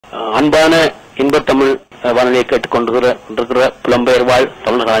அன்பான இன்பத்தமிழ் வானொலியை கேட்டுக்கொண்டிருக்கிற புலம்பெயர் வாழ்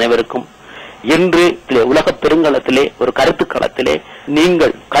தமிழர்கள் அனைவருக்கும் இன்று உலக பெருங்கலத்திலே ஒரு கருத்து களத்திலே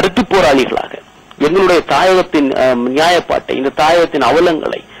நீங்கள் கருத்து போராளிகளாக எங்களுடைய தாயகத்தின் நியாயப்பாட்டை, இந்த தாயகத்தின்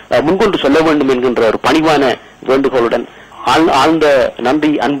அவலங்களை முன்கொண்டு சொல்ல வேண்டும் என்கின்ற ஒரு பணிவான வேண்டுகோளுடன் ஆழ்ந்த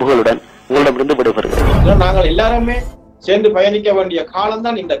நன்றி அன்புகளுடன் உங்களிடமிருந்து விடைபெறுகிறேன். நாங்கள் எல்லாருமே சேர்ந்து பயணிக்க வேண்டிய காலம்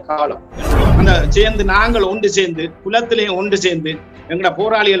தான் இந்த காலம். அந்த சேர்ந்து நாங்கள் ஒன்று சேர்ந்து குலத்திலேயே ஒன்று சேர்ந்து எங்களோட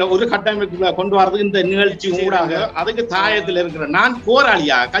போராளிகளை ஒரு கட்டமைப்புல கொண்டு வரது இந்த நிகழ்ச்சி ஊடாக. அதுக்கு தாயத்தில் இருக்கிற நான்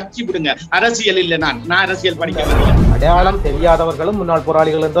போராளியா, கட்சி விடுங்க, அரசியல் இல்லை, நான் அரசியல் படிக்க வரல. அடையாளம் தெரியாதவர்களும் முன்னாள்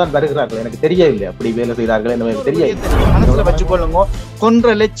போராளிகள் தான் வருகிறார்கள். எனக்கு தெரியவில்லை அப்படி வேலை செய்தார்கள் என்று தெரியவில்லை. மனசுல வச்சுக்கொள்ளுங்க,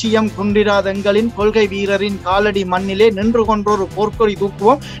 கொன்ற லட்சியம் குன்றிராதெங்களின் கொள்கை வீரரின் காலடி மண்ணிலே நின்று கொன்றொரு போர்க்கொடி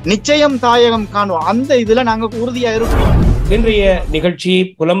தூக்குவோம், நிச்சயம் தாயகம் காணுவோம். அந்த இதுல நாங்க உறுதியா இருக்கோம். இன்றைய நிகழ்ச்சி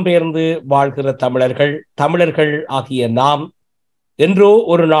புலம்பெயர்ந்து வாழ்கிற தமிழர்கள் ஆகிய நாம் என்றோ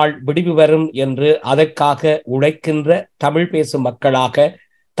ஒரு நாள் விடிவு வரும் என்று அதற்காக உழைக்கின்ற தமிழ் பேசும் மக்களாக,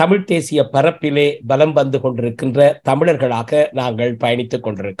 தமிழ் தேசிய பரப்பிலே பலம் வந்து கொண்டிருக்கின்ற தமிழர்களாக நாங்கள் பயணித்துக்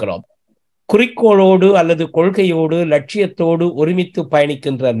கொண்டிருக்கிறோம். குறிக்கோளோடு அல்லது கொள்கையோடு லட்சியத்தோடு ஒருமித்து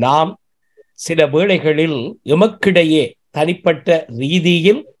பயணிக்கின்ற நாம் சில வேளைகளில் எமக்கிடையே தனிப்பட்ட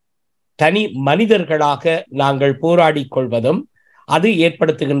ரீதியில் தனி மனிதர்களாக நாங்கள் போராடிக் கொள்வதும் அது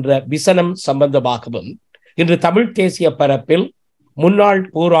ஏற்படுத்துகின்ற விசனம் சம்பந்தமாகவும் இன்று தமிழ் தேசிய பரப்பில் முன்னாள்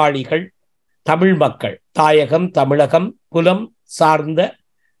போராளிகள், தமிழ் மக்கள், தாயகம், தமிழகம், புலம் சார்ந்த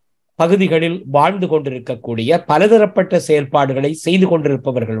பகுதிகளில் வாழ்ந்து கொண்டிருக்கக்கூடிய பலதரப்பட்ட செயல்பாடுகளை செய்து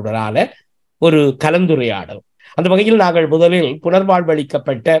கொண்டிருப்பவர்களுடனான ஒரு கலந்துரையாடல். அந்த வகையில் நாங்கள் முதலில்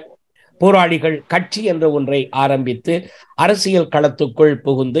புனர்வாழ்வளிக்கப்பட்ட போராளிகள் கட்சி என்ற ஒன்றை ஆரம்பித்து அரசியல் களத்துக்குள்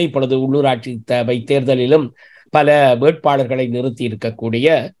புகுந்து இப்பொழுது உள்ளூராட்சி சபை தேர்தலிலும் பல வேட்பாளர்களை நிறுத்தி இருக்கக்கூடிய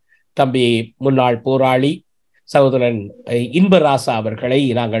தம்பி முன்னாள் போராளி சகோதரன் இன்பராசா அவர்களை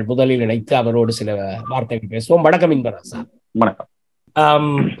நாங்கள் முதலில் இணைத்து அவரோடு சில வார்த்தைகள் பேசுவோம். வணக்கம் இன்பராசா. வணக்கம்.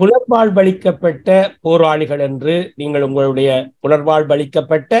 புனர்வாழ்வளிக்கப்பட்ட போராளிகள் என்று நீங்கள் உங்களுடைய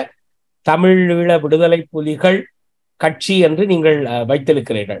புனர்வாழ்வளிக்கப்பட்ட தமிழீழ விடுதலை புலிகள் கட்சி என்று நீங்கள்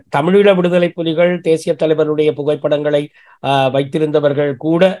வைத்திருக்கிறீர்கள். தமிழீழ விடுதலை புலிகள் தேசிய தலைவருடைய புகைப்படங்களை வைத்திருந்தவர்கள்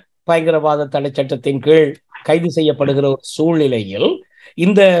கூட பயங்கரவாத தடை சட்டத்தின் கீழ் கைது செய்யப்படுகிற ஒரு சூழ்நிலையில்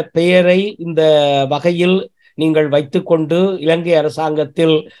இந்த பெயரை இந்த வகையில் நீங்கள் வைத்துக்கொண்டு இலங்கை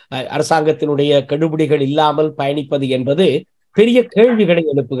அரசாங்கத்தினுடைய கெடுபிடிகள் இல்லாமல் பயணிப்பது என்பது பெரிய கேள்விகளை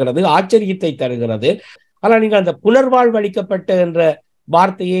எழுப்புகிறது, ஆச்சரியத்தை தருகிறது. ஆனால் நீங்கள் அந்த புனர்வாழ்வளிக்கப்பட்ட என்ற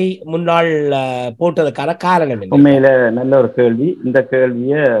வார்த்தையை முன்னாள் போட்டதுக்கான காரணம் என்ன? உண்மையில நல்ல ஒரு கேள்வி. இந்த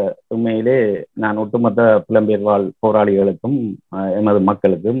கேள்வியை உண்மையிலே நான் ஒட்டுமொத்த புலம்பெயர் வாழ் போராளிகளுக்கும் எமது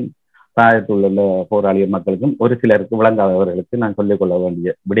மக்களுக்கும் தாயத்தில் உள்ள போராளிகள் மக்களுக்கும் ஒரு சிலருக்கு விளங்காதவர்களுக்கு நான் சொல்லிக்கொள்ள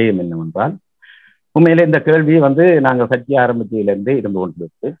வேண்டிய விடயம் என்னவென்றால், உண்மையிலே இந்த கேள்வி நாங்கள் கட்சி ஆரம்பித்ததிலிருந்து இருந்து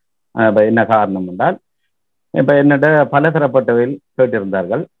கொண்டிருக்கு. என்ன காரணம் என்றால், இப்ப என்னோட பலதரப்பட்டவர்கள்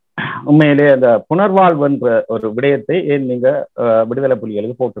கேட்டிருந்தார்கள், உண்மையிலே அந்த புனர்வாழ்வு என்ற ஒரு விடயத்தை ஏன் நீங்க விடுதலை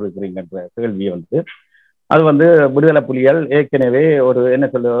புலிகளுக்கு போட்டிருக்கிறீங்கன்ற கேள்வி அது விடுதலை புலிகள் ஏற்கனவே ஒரு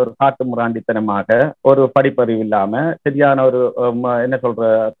ஒரு காட்டு முராண்டித்தனமாக ஒரு படிப்பறிவு இல்லாம சரியான ஒரு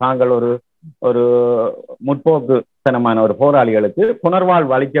தாங்கள் ஒரு முற்போக்குத்தனமான ஒரு போராளிகளுக்கு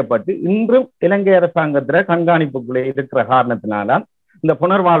புனர்வாழ்வு அளிக்கப்பட்டு இன்றும் இலங்கை அரசாங்கத்துல கண்காணிப்புக்குள்ளே இருக்கிற காரணத்தினால்தான் இந்த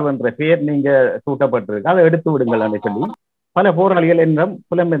புனர்வாழ்வு என்ற பெயர் நீங்க சூட்டப்பட்டிருக்கு, அதை எடுத்து விடுங்கள் என்று சொல்லி பல போராளிகள் என்றும்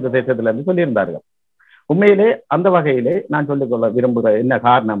புலம்பெயர்ந்த தேசத்துல இருந்து சொல்லியிருந்தார்கள். உண்மையிலே அந்த வகையிலே நான் சொல்லிக்கொள்ள விரும்புகிற என்ன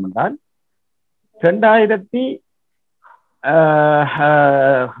காரணம் என்றால், 2009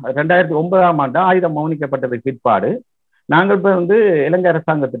 ஆயுதம் மௌனிக்கப்பட்டதுக்கு பிற்பாடு நாங்கள் இப்ப இலங்கை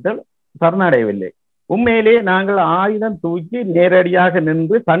அரசாங்கத்திட்ட சரணடையவில்லை. உண்மையிலே நாங்கள் ஆயுதம் தூக்கி நேரடியாக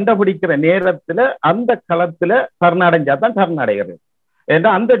நின்று சண்டை பிடிக்கிற நேரத்துல அந்த களத்துல சரணடைஞ்சாதான் சரணடைகிறது. ஏன்னா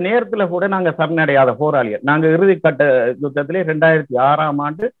அந்த நேரத்துல கூட நாங்க சரணடையாத போராளிகள். நாங்க இறுதி கட்ட யுத்தத்திலே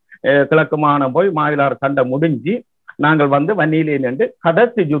 2006 கிழக்கு மாகாணம் போய் மாவிலாறு சண்டை முடிஞ்சு நாங்கள் வன்னியிலே நின்று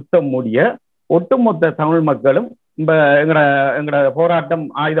கடைசி யுத்தம் முடிய ஒட்டுமொத்த தமிழ் மக்களும் எங்கட போராட்டம்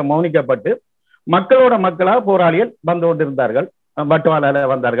ஆயுதம் மௌனிக்கப்பட்டு மக்களோட மக்களாக போராளிகள் வந்து கொண்டிருந்தார்கள். பட்டுவாளால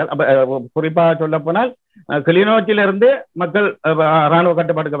வந்தார்கள். குறிப்பாக சொல்ல போனால் கிளிநொச்சியிலிருந்து மக்கள் இராணுவ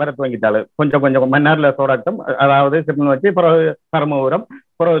கட்டுப்பாட்டுக்கு வர துவங்கிட்டார்கள். கொஞ்சம் மன்னார்ல போராட்டம், அதாவது கிளிநொச்சி, பிறகு கருமபுரம்,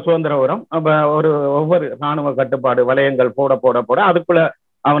 பிறகு சுதந்திரபுரம், ஒவ்வொரு இராணுவ கட்டுப்பாடு வலயங்கள் போட அதுக்குள்ள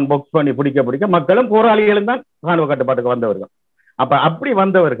அவன் பொக்ஸ் பண்ணி பிடிக்க மக்களும் போராளிகளும் தான் இராணுவ கட்டுப்பாட்டுக்கு வந்தவர்கள். அப்படி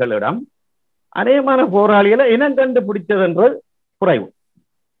வந்தவர்களிடம் அநேகமான போராளிகளை இனம் கண்டு பிடிச்சதுன்றது குறைவு.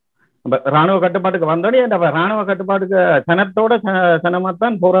 இராணுவ கட்டுப்பாட்டுக்கு வந்தோடனே இராணுவ கட்டுப்பாட்டுக்கு சனத்தோட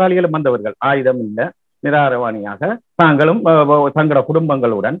சனமாத்தான் போராளிகளும் வந்தவர்கள். ஆயுதம் இல்லை, நிராரவாணியாக தாங்களும் தங்களோட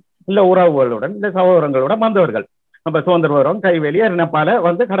குடும்பங்களுடன் இல்ல உறவுகளுடன் இல்ல சகோதரங்களுடன் வந்தவர்கள். நம்ம சுதந்திரபுரம், கைவேலி, எர்ணப்பாலை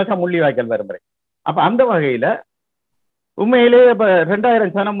வந்து கடைசா முள்ளிவாய்க்கால் வரும் வரை. அப்ப அந்த வகையில உண்மையிலேயே இப்ப 2000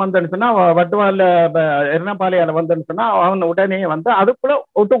 சனம் வந்தேன்னு சொன்னா வட்டுவால எர்ணப்பாலையால வந்தேன்னு சொன்னா அவன் உடனே வந்து அதுக்குள்ள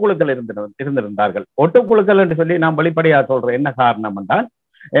ஒட்டுக்குழுக்கள் இருந்திருந்தார்கள். ஒட்டுக்குழுக்கள் என்று சொல்லி நான் வெளிப்படையா சொல்றேன். என்ன காரணம் என்றால்,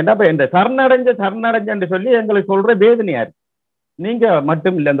 என்ன இந்த சரணடைஞ்சு சொல்லி எங்களுக்கு சொல்ற வேதனையா இருக்கு. நீங்க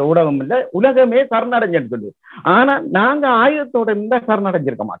மட்டும் இல்லை, இந்த ஊடகம் இல்லை, உலகமே சரணடைஞ்சு சொல்லு. ஆனா நாங்க ஆயுதத்தோட இருந்தா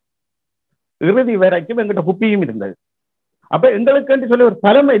சரணடைஞ்சிருக்க மாட்டோம். இறுதி வரைக்கும் எங்கிட்ட குப்பியும் இருந்தது. அப்ப எங்களுக்கு சொல்லி ஒரு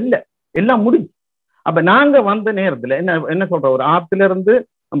தலைமை இல்லை, எல்லாம் முடிஞ்சு. அப்ப நாங்க வந்த நேரத்துல என்ன சொல்றோம், ஒரு ஆத்துல இருந்து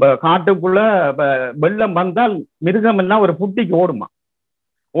நம்ம காட்டுக்குள்ள வெள்ளம் வந்தால் மிருகம் எல்லாம் ஒரு புட்டிக்கு ஓடுமா,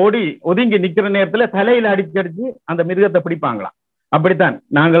 ஓடி ஒதுங்கி நிக்கிற நேரத்துல தலையில அடிச்சு அந்த மிருகத்தை பிடிப்பாங்களாம். அப்படித்தான்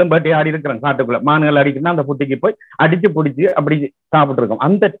நாங்களும் பட்டி ஆடி இருக்கிறோம். காட்டுக்குள்ள மான்கள் அடிக்கணும்னா அந்த புட்டிக்கு போய் அடிச்சு பிடிச்சி அப்படி சாப்பிட்டு இருக்கோம்.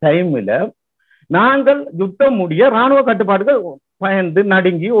 அந்த டைம்ல நாங்கள் யுத்தம் முடிய ராணுவ கட்டுப்பாடுகள் பயந்து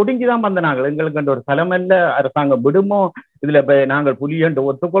நடுங்கி ஒடுங்கிதான் வந்த நாங்கள். எங்களுக்கு ஒரு தலைமையில அரசாங்கம் விடுமோ, இதுல நாங்கள் புலி என்று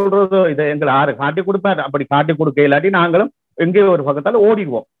ஒத்துக்கொள்றதோ, இதை எங்களை ஆறு காட்டி கொடுப்பார். அப்படி காட்டி கொடுக்க இல்லாட்டி நாங்களும் எங்கேயோ ஒரு பக்கத்தால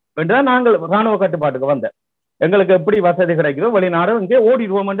ஓடிடுவோம் என்றுதான் நாங்கள் ராணுவ கட்டுப்பாட்டுக்கு வந்த. எங்களுக்கு எப்படி வசதி கிடைக்கிறதோ வெளிநாடு இங்கே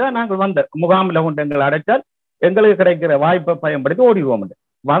ஓடிடுவோம் என்றால் நாங்கள் வந்த முகாமில் கொண்டு எங்களை அடைச்சால் எங்களுக்கு கிடைக்கிற வாய்ப்பை பயன்படுத்தி ஓடிடுவோம் என்று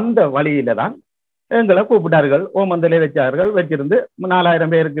வந்த வழியில தான் எங்களை கூப்பிட்டார்கள். ஓமந்திலே வச்சிருந்து 4000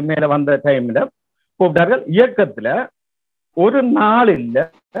 பேருக்கு மேல வந்த டைம்ல கூப்பிட்டார்கள். இயக்கத்துல ஒரு நாள் இல்ல,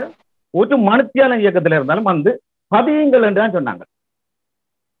 ஒரு மனுத்தியான இயக்கத்துல இருந்தாலும் வந்து பதியுங்கள் என்றுதான் சொன்னாங்க.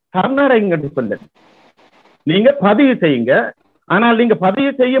 கர்நாடகங்க சொல்ல நீங்க பதிவு செய்யுங்க, ஆனால் நீங்க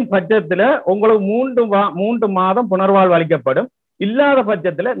பதிவு செய்யும் பட்சத்துல உங்களுக்கு 3 மாதம் புனர்வாழ்வு அளிக்கப்படும். இல்லாத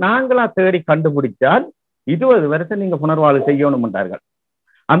பட்சத்துல நாங்களா தேடி கண்டுபிடிச்சால் 20 வருஷம் நீங்க புனர்வாழ்வு செய்யணும் என்றார்கள்.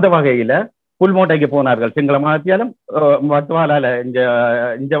 அந்த வகையில புல்மோட்டைக்கு போனார்கள். சிங்கள மாத்தியாலும் வட்டுவாலால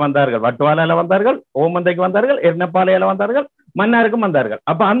இங்க வந்தார்கள், வட்டுவாலால வந்தார்கள், ஓமந்தைக்கு வந்தார்கள், எர்ணப்பாலையால வந்தார்கள், மன்னாருக்கும் வந்தார்கள்.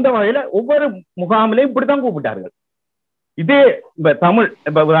 அப்ப அந்த வகையில ஒவ்வொரு முகாமிலையும் இப்படித்தான் கூப்பிட்டார்கள். இதே தமிழ்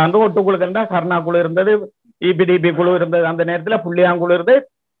இப்ப அந்த ஒட்டுக்குழுக்கா கர்ணா குழு இருந்தது, இபிடிபி குழு இருந்தது, அந்த நேரத்துல புள்ளியாங்குழு இருந்தது.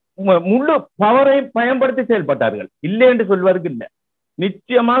 முழு பவரை பயன்படுத்தி செயல்பட்டார்கள். இல்லை என்று சொல்வதற்கு இல்லை,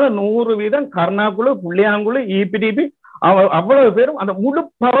 நிச்சயமாக 100% கர்ணா குழு, புள்ளியாங்குழு, இபிடிபி அவ்வளவு பேரும் அந்த முழு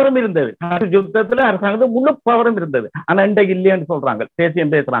பவரும் இருந்தது. யுத்தத்துல அரசாங்கத்துக்கு முழு பவரும் இருந்தது. ஆனா இன்றைக்கு இல்லைன்னு சொல்றாங்க,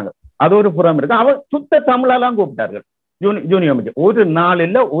 தேசியம் பேசுறாங்க. அது ஒரு புறம் இருக்கு. அவர் சுத்த தமிழெல்லாம் கூப்பிட்டார்கள். ஜூனியர் ஒரு நாள்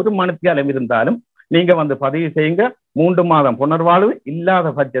இல்ல, ஒரு மணித்தியாலம் இருந்தாலும் நீங்க வந்து பதிவு செய்யுங்க. 3 மாதம் புனர்வாழ்வு, இல்லாத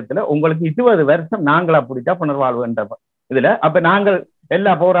பட்சத்துல உங்களுக்கு 20 வருஷம் நாங்களா பிடிச்சா புனர்வாழ்வு என்ற இதுல. அப்ப நாங்கள்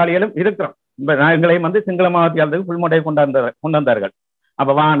எல்லா போராளிகளும் இருக்கிறோம். எங்களையும் வந்து சிங்கள மாவட்டத்துக்கு புல்மோட்டையை கொண்டு வந்தார்கள்.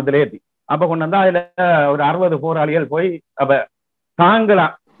 அப்ப வாகனத்துல ஏற்றி அப்ப கொண்டு வந்தா அதுல ஒரு 60 போராளிகள் போய் அப்ப தாங்களா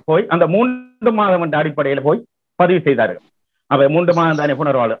போய் அந்த 3 மாதம் என்ற அடிப்படையில போய் பதிவு செய்தார்கள். அப்ப 3 மாதம் தானே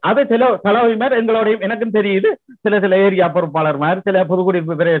புனர்வாழ்வு. அது சில தலைவர் எங்களுடைய எனக்கும் தெரியுது. சில ஏரியா பொறுப்பாளர் மாதிரி, சில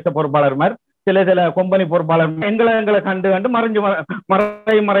புதுக்குடியிருப்பு பிரதேச பொறுப்பாளர் மாதிரி, சில கொம்பனி பொறுப்பாளர் எங்களை கண்டு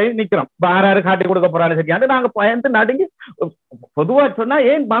மறை நிக்கிறோம். யாராரு காட்டி கொடுக்க போறாரு சரியாண்டு நாங்க பயந்து நடுங்கி. பொதுவா சொன்னா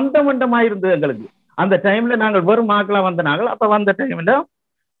ஏன் பந்தமண்டமாயிருந்தது எங்களுக்கு அந்த டைம்ல. நாங்கள் வெறும் மாக்களா வந்த நாங்கள். அப்ப வந்த டைம்ல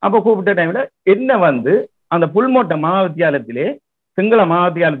அப்ப கூப்பிட்ட டைம்ல என்ன வந்து அந்த புல்மோட்டை மகாவித்தியாலயத்திலே சிங்கள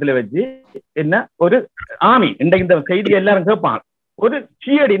மகாவித்தியாலயத்திலே வச்சு என்ன ஒரு ஆமி, இன்றைக்கு இந்த செய்தி எல்லாரும் கேட்பாங்க, ஒரு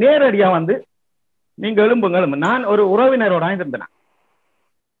சீயடி நேரடியா வந்து நீங்க எழும்புங்க. நான் ஒரு உறவினரோட இருந்தேன்.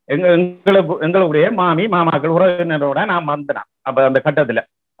 எங்களுடைய மாமாக்கள் உறவினரோட நான் வந்தேன். அப்ப அந்த கட்டத்துல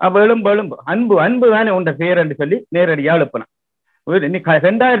அப்ப எழும்பு அன்பு தானே உண்ட பேர் என்று சொல்லி நேரடியா எழுப்பினேன்.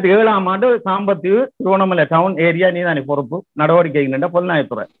 2007ஆம் ஆண்டு சாம்பத்தியூ திருவண்ணாமலை டவுன் ஏரியா நீ தானே பொறுப்பு நடவடிக்கை நின்ற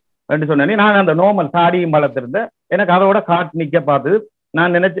பொதுநாயத்துறை என்று சொன்னேன். நான் அந்த நோமல் தாடியும் வளர்த்திருந்தேன். எனக்கு அதோட காட்டு நிக்க பார்த்து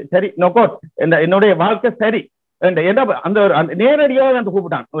நான் நினைச்சு சரி நொக்கோட் என்னுடைய வாழ்க்கை சரி அந்த நேரடியாக வந்து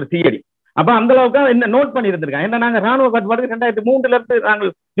கூப்பிட்டான் ஒரு சிஐடி. அப்ப அந்த அளவுக்கு என்ன நோட் பண்ணி இருந்திருக்காங்க. ஏன்னா நாங்க ராணுவ கட்டுப்பாடு 2003 இருந்து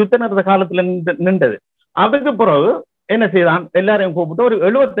நாங்கள் யுத்த நிறுத்த காலத்துல நின்றது. அதுக்கு பிறகு என்ன செய்தான், எல்லாரையும் கூப்பிட்டு ஒரு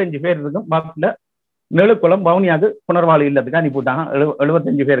 75 பேர் இருக்கும் பஸ்ல நெழுக்குளம் வவுனியாவுக்கு புனர்வாழ்வு இல்லத்துக்கு அனுப்பிவிட்டாங்க.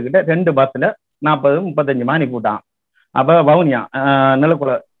 75 பேர்கிட்ட 2 பஸ்ல 40-35 அனுப்பிவிட்டாங்க. அப்ப வவுனியா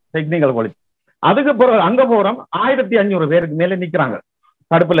நெழுக்குள டெக்னிக்கல் காலேஜ். அதுக்கு பிறகு அங்க போறோம் 1500 பேருக்கு மேல நிக்கிறாங்க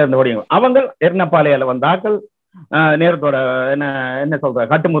தடுப்புல இருந்த ஓடிங்க. அவங்க எர்ணப்பாலையால வந்தாக்கள், நேரத்தோட என்ன சொல்ற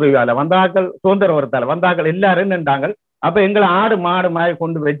கட்டுமுறையால வந்தாக்கள், சுதந்திரவரத்தால வந்தாக்கள், எல்லாரும் நின்றாங்க. அப்ப எங்களை ஆடு மாடு மாதிரி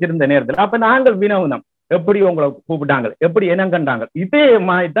கொண்டு வச்சிருந்த நேரத்துல அப்ப நாங்கள் வினவுனம் எப்படி உங்களை கூப்பிட்டாங்க, எப்படி இனம் கண்டாங்க. இதே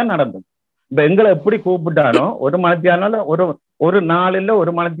மாதிரி தான் நடந்தது. இப்ப எங்களை எப்படி கூப்பிட்டாலும் ஒரு மனத்தியாலும் ஒரு நாள் இல்ல,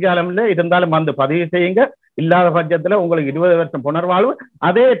 ஒரு மனத்தியாலம் இல்ல, இருந்தாலும் வந்து பதிவு செய்யுங்க. இல்லாத பட்சத்துல உங்களுக்கு 20 வருஷம் புனர்வாழ்வு.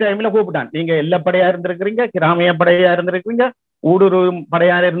 அதே டைம்ல கூப்பிட்டான், நீங்க எல்லப்படையா இருந்திருக்கிறீங்க, கிராமிய படையா இருந்திருக்கிறீங்க, ஊடுருவு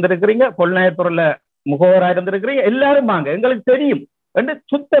படையா இருந்திருக்கிறீங்க, கொள்ளையத்துறையில முகவரா இருந்திருக்கிறீங்க, எல்லாரும் வாங்க எங்களுக்கு தெரியும் என்று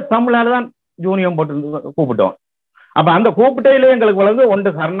சுத்த தமிழால தான் ஜூனியம் போட்டு கூப்பிட்டோம். அப்ப அந்த கூப்பிட்டையில எங்களுக்கு வளர்ந்து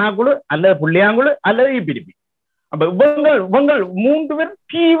ஒன்று கர்ணா குழு அல்லது புள்ளியாங்குழு அல்லது இபிடிபி. அப்ப இவங்க 3 பேர்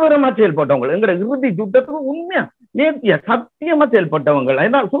தீவிரமா செயல்பட்டவங்க. எங்களை இறுதி யுத்தத்துக்கு உண்மையா நேர்த்தியா சத்தியமா செயல்பட்டவங்க.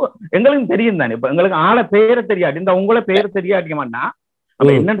 எங்களுக்கு தெரியும் தானே. இப்ப எங்களுக்கு ஆளை பேரை தெரியாது, இந்த உங்களை பேரை தெரியாட்டியமான்னா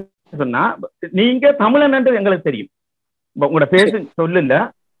அப்ப என்னன்னு சொன்னா நீங்க தமிழன் என்று எங்களுக்கு தெரியும். உங்களோட பேச சொல்லல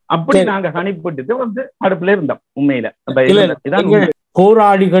அப்படி நாங்க கணிப்பிட்டு வந்து அடுப்புல இருந்தோம். உண்மையில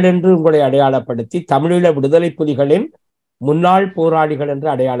போராளிகள் என்று உங்களை அடையாளப்படுத்தி தமிழீழ விடுதலை புலிகளின் முன்னாள் போராளிகள் என்று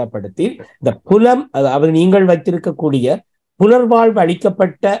அடையாளப்படுத்தி இந்த புலம், அதாவது நீங்கள் வைத்திருக்கக்கூடிய புனர்வாழ்வு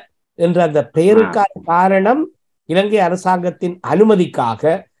அளிக்கப்பட்ட என்ற அந்த பெயருக்கான காரணம் இலங்கை அரசாங்கத்தின்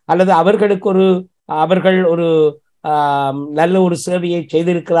அனுமதிக்காக அல்லது அவர்கள் ஒரு நல்ல ஒரு சேவையை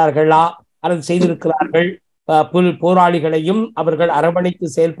செய்திருக்கிறார்களா அல்லது செய்திருக்கிறார்கள், போராளிகளையும் அவர்கள் அரவணைத்து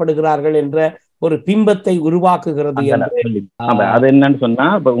செயல்படுகிறார்கள் என்ற ஒரு பிம்பத்தை உருவாக்குகிறது. அது என்னன்னு சொன்னா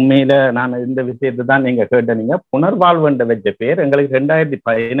இப்ப உண்மையில நான் இந்த விஷயத்தை தான் நீங்க கேட்டீங்க. புனர்வாழ்வு என்ற வச்ச பேர் எங்களுக்கு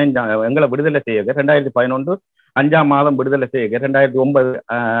 2015 எங்களை விடுதலை செய்ய 2011 5ஆம் மாதம் விடுதலை செய்ய 2009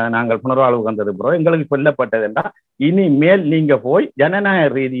 நாங்கள் புனர்வாழ்வு வந்திருக்கிறோம். எங்களுக்கு சொல்லப்பட்டது என்றால் இனிமேல் நீங்க போய் ஜனநாயக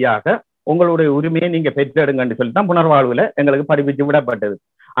ரீதியாக உங்களுடைய உரிமையை நீங்க பெற்றெடுங்கன்னு சொல்லி தான் புனர்வாழ்வுல எங்களுக்கு படிப்பிச்சு விடப்பட்டது.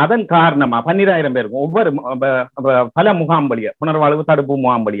 அதன் காரணமா 12,000 பேருக்கும் ஒவ்வொரு பல முகாம்பலிய புனர்வாழ்வு தடுப்பு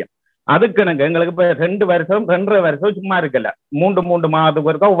முகாம்பலிய அதுக்கு எங்களுக்கு இப்ப 2 வருஷம் 2.5 வருஷம் சும்மா இருக்கல. 3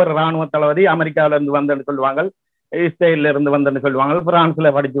 மாதத்துக்கு இருக்கா ஒவ்வொரு ராணுவ தளபதி அமெரிக்காவில இருந்து வந்தேன்னு சொல்லுவாங்க, இஸ்ரேல்ல இருந்து வந்தேன்னு சொல்லுவாங்க,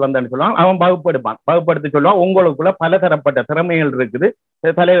 பிரான்ஸ்ல படிச்சு வந்தேன்னு சொல்லுவாங்க. அவன் வகுப்படுத்தி சொல்லுவான் உங்களுக்குள்ள பல தரப்பட்ட திறமைகள் இருக்குது,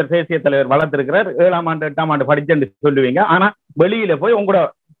 தேசிய தலைவர் வளர்த்திருக்கிறார், 7ஆம் ஆண்டு 8ஆம் ஆண்டு படிச்சுன்னு சொல்லுவீங்க. ஆனா வெளியில போய் உங்களோட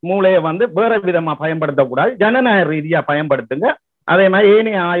மூளையை வந்து வேற விதமா பயன்படுத்தக்கூடாது, ஜனநாயக ரீதியா பயன்படுத்துங்க. அதே மாதிரி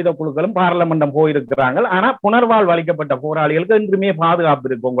ஏனைய ஆயுத குழுக்களும் பார்லமெண்டம் போயிருக்கிறாங்க. ஆனா புனர்வாழ்வு அளிக்கப்பட்ட போராளிகளுக்கு இன்றுமே பாதுகாப்பு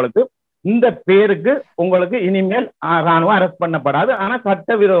இருக்கு. உங்களுக்கு இந்த பேருக்கு உங்களுக்கு இனிமேல் ராணுவம் அரெஸ்ட் பண்ணப்படாது. ஆனா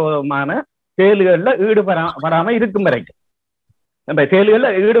சட்டவிரோதமான செயல்கள்ல ஈடுபடாம இருக்கும் வரைக்கும், செயல்கள்ல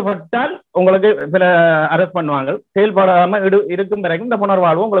ஈடுபட்டால் உங்களுக்கு சில அரெஸ்ட் பண்ணுவாங்க. செயல்படாம இருக்கும் வரைக்கும் இந்த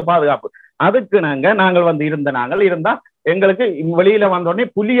புனர்வாழ்வு உங்களுக்கு பாதுகாப்பு. அதுக்கு நாங்கள் வந்து இருந்தா எங்களுக்கு வெளியில வந்தோடனே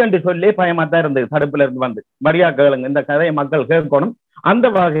புலி என்று சொல்லி பயமாத்தான் இருந்தது. தடுப்புல இருந்து வந்து மரியா கேளுங்க, இந்த கதையை மக்கள் கேட்கணும். அந்த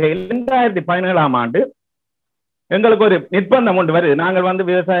வகையில் 2017ஆம் ஆண்டு எங்களுக்கு ஒரு நிர்பந்தம் ஒன்று வருது. நாங்கள் வந்து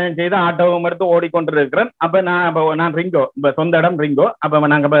விவசாயம் செய்து ஆட்டோவும் எடுத்து ஓடிக்கொண்டிருக்கிறேன். அப்ப நான் ரிங்கோ, சொந்த இடம் ரிங்கோ. அப்ப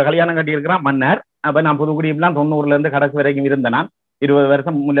நாங்க கல்யாணம் கட்டி இருக்கிறோம் மன்னர். அப்ப நான் புதுக்குடியெல்லாம் 90ல இருந்து கடைசி வரைக்கும் இருந்தேன். நான் 20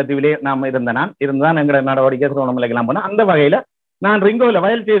 வருஷம் முல்லைத்தீவிலே நாம் இருந்துதான் எங்களோட நடவடிக்கை திருவண்ணாமலைக்கெல்லாம் போனேன். அந்த வகையில நான் ரிங்கோவில்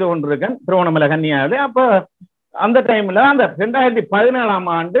வயல் செய்து கொண்டிருக்கேன் திருவண்ணாமலை கன்னியாவிலே. அப்ப அந்த டைம்ல அந்த 2017ஆம்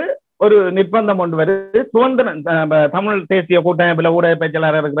ஆண்டு ஒரு நிர்பந்தம் ஒன்று வருது. தமிழ் தேசிய கூட்டமைப்புல ஊடக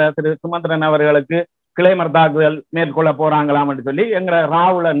பேச்சாளர் இருக்கிற திரு சுமந்திரன் அவர்களுக்கு கிளைமர் தாக்குதல் மேற்கொள்ள போறாங்களாம்னு சொல்லி எங்க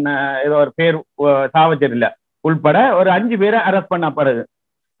ராவுலன் ஏதோ ஒரு பேர் சாவச்சேரியில உள்பட ஒரு 5 பேரை அரெஸ்ட் பண்ணப்படுது.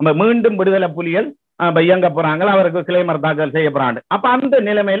 நம்ம மீண்டும் விடுதலை புலிகள் இயங்க போறாங்க, அவருக்கு கிளைமர் தாக்குதல் செய்ய போறாங்க. அப்ப அந்த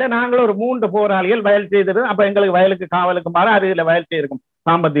நிலைமையில நாங்களும் ஒரு 3 போராளிகள் வயல் செய்தது. அப்ப எங்களுக்கு வயலுக்கு காவலுக்கு மாற அருகில வயல் செய்திருக்கும்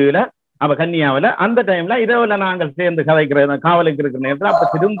சாம்பத்தீவில, அப்ப கன்னியாவில. அந்த டைம்ல இரவுல நாங்கள் சேர்ந்து கதைக்கிறது காவலுக்கு இருக்கிற நேரத்தில் அப்ப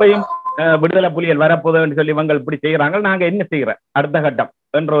திரும்பியும் விடுதலை புலிகள் வரப்போதுன்னு சொல்லி இவங்க இப்படி செய்யறாங்க, நாங்க என்ன செய்யறோம் அடுத்த கட்டம்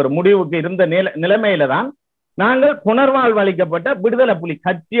என்ற ஒரு முடிவுக்கு இருந்த நிலைமையில தான் நாங்கள் புனர்வாழ்வு அளிக்கப்பட்ட விடுதலை புலி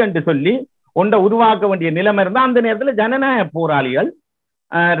கட்சி என்று சொல்லி ஒன்றை உருவாக்க வேண்டிய நிலைமை இருந்தா. அந்த நேரத்தில் ஜனநாயக போராளிகள்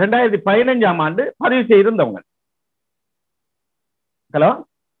 2015ஆம் ஆண்டு பதிவு செய்திருந்தவங்க. ஹலோ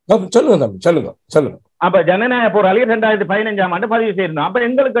சொல்லுங்க. அப்ப ஜனநாயக போராளிகள் 2015ஆம் ஆண்டு பதிவு செய்திருந்தோம். அப்ப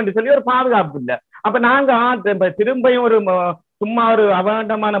எங்களுக்கு சொல்லி ஒரு பாதுகாப்பு இல்லை. அப்ப நாங்க திரும்பியும் ஒரு சும்மா ஒரு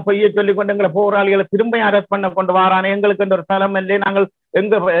அபாண்டமான பொய்யை சொல்லிக் கொண்டு எங்களை போராளிகளை திரும்பியும் அரெஸ்ட் பண்ண கொண்டு வரானே, எங்களுக்கு ஒரு ஸ்தலம் இல்லை, நாங்கள்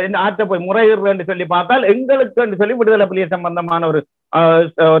எங்க ஆற்ற போய் முறையிடுறோம் சொல்லி பார்த்தால் எங்களுக்கு சொல்லி விடுதலை புலிகள் சம்பந்தமான ஒரு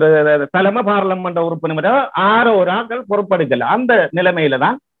தலைமை பார்லமெண்ட் உறுப்பினர் ஆரோ ஒரு ஆட்கள் பொறுப்பெடுக்கல. அந்த நிலைமையில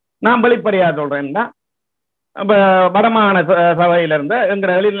தான் நான் வெளிப்படையா சொல்றேன்னா வடமாகாண சபையில இருந்த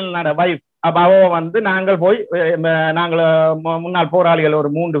எங்க எழில்நாட வைஃப் அவ வந்து நாங்கள் போய் நாங்கள் முன்னாள் போராளிகள்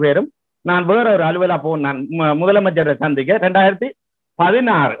ஒரு 3 பேரும் நான் வேற ஒரு அலுவலா போனேன் முதலமைச்சரை சந்திக்க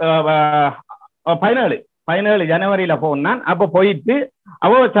 2017 ஜனவரியில போனான். அப்ப போயிட்டு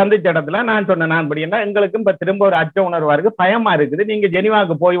அவ சந்திச்ச இடத்துல நான் சொன்னேன், நான் அப்படின்னா எங்களுக்கும் இப்ப திரும்ப ஒரு அச்ச உணர்வா இருக்கு, பயமா இருக்குது, நீங்க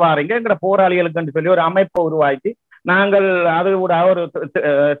ஜெனிவாவுக்கு போய் வாரீங்க எங்கிற போராளிகளுக்கு சொல்லி ஒரு அமைப்பை உருவாக்கி நாங்கள் அது கூட ஒரு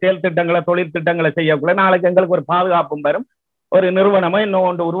செயல் திட்டங்களை தொழில் திட்டங்களை செய்யக்குள்ள நாளைக்கு எங்களுக்கு ஒரு பாதுகாப்பும் வரும், ஒரு நிறுவனமோ இன்னும்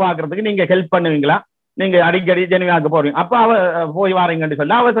ஒன்று உருவாக்குறதுக்கு நீங்க ஹெல்ப் பண்ணுவீங்களா, நீங்க அடிக்கடி ஜெனிவாக்கு போறீங்க, அப்ப அவ போய் வாரீங்கன்னு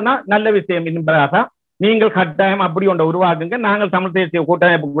சொல்லி அவ சொன்னா நல்ல விஷயம் என்பதாக நீங்கள் கட்டாயம் அப்படி ஒன்றை உருவாக்குங்க, நாங்கள் தமிழ் தேசிய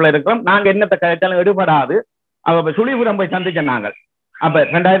கூட்டமைப்புக்குள்ள இருக்கிறோம், நாங்க என்னத்தை கட்டாலும் எடுபடாது. அவ சுழிபுரம் போய் சந்திச்ச நாங்கள் அப்ப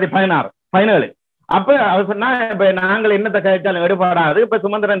 2017 அப்ப அவ சொன்னா இப்ப நாங்கள் என்னத்தை கழிச்சாலும் எடுபடாது, இப்ப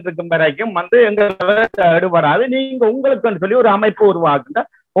சுமந்திரன் இருக்கும் வரைக்கும் வந்து எங்களை எடுபடாது, நீங்க உங்களுக்கு சொல்லி ஒரு அமைப்பு உருவாக்குங்க,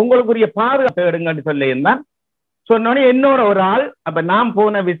 உங்களுக்குரிய பாதுகாப்பு எடுங்கன்னு சொல்லி இருந்தான். சொன்னோடனே என்னோட ஒரு ஆள் அப்ப நான்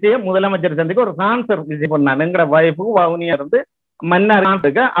போன விஷயம் முதலமைச்சர் சந்திக்க ஒரு கான்சர் விஷயம் பண்ணான். எங்கட வைஃபு வவுனியா இருந்து மன்னார்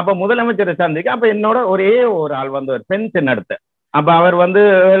இருக்க. அப்ப முதலமைச்சரை சந்திக்க அப்ப என்னோட ஒரே ஒரு ஆள் வந்து பென்ஷன் எடுத்த. அப்ப அவர் வந்து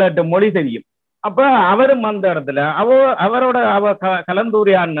 7-8 மொழி தெரியும். அப்ப அவரும் அந்த இடத்துல அவரோட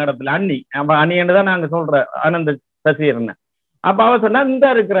கலந்தூரியான இடத்துல அண்ணி அண்ணின்னு தான் நாங்க சொல்ற ஆனந்த சசிகரன். அப்ப அவர் சொன்னா இந்த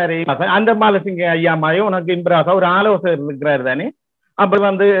இருக்கிறாரு அந்த மாலசிங்க ஐயா மாதிரி உனக்கு இம்ப்ராஸா ஒரு ஆலோசகர் இருக்கிறாரு தானே. அப்ப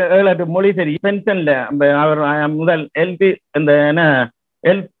வந்து 7-8 மொழி தெரியும். பென்ஷன்ல அவர் முதல் எல்பி இந்த என்ன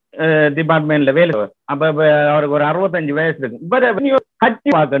ஹெல்த் டிபார்ட்மெண்ட்ல வேலை. அப்ப அவருக்கு ஒரு 65 வயசு இருக்கு. கட்சி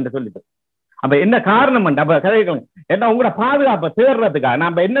வாக்குன்னு சொல்லிட்டு அப்ப என்ன காரணம் அப்ப கதைகள் என்ன உங்களோட பாதுகாப்பை தேடுறதுக்காக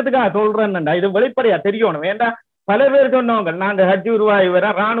நம்ம என்னத்துக்காக சொல்றேன்னுடா இது வெளிப்படையா தெரியணும். ஏண்டா பல பேர் சொன்னவங்க நாங்க கட்சி உருவாகி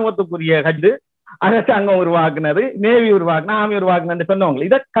வர ராணுவத்துக்குரிய கட்சி அரசாங்கம் உருவாக்குனது, நேவி உருவாக்குனா, ஆர்மி உருவாக்குனு சொன்னவங்க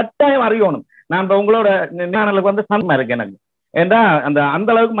இதை கட்டாயம் அறியணும். நான் உங்களோட ஞானங்களுக்கு வந்து சந்தமா இருக்கு எனக்கு. ஏண்டா அந்த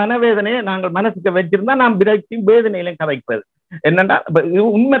அளவுக்கு மனவேதனையை நாங்கள் மனசுக்கு வச்சிருந்தா நாம் விரக்தி வேதனையிலும் கதைப்பது என்னன்னா இது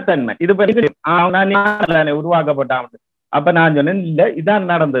உண்மைத்தன்மை. இது பற்றி உருவாக்கப்பட்டான். அப்ப நான் சொன்னேன் இல்ல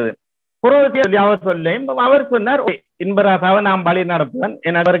இதான் நடந்தது. அவர் சொல்லேன் அவர் சொன்னார் இன்பராசாவை நான் வழி நடத்துவேன்,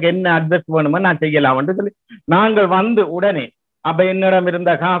 எனக்கு என்ன அட்வைஸ் வேணுமோ நான் செய்யலாம் சொல்லி நாங்கள் வந்து உடனே அப்ப என்னிடம்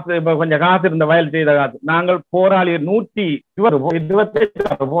இருந்த காசு இப்ப கொஞ்சம் காசு இருந்த வயல் செய்த காசு நாங்கள் போராளிகள்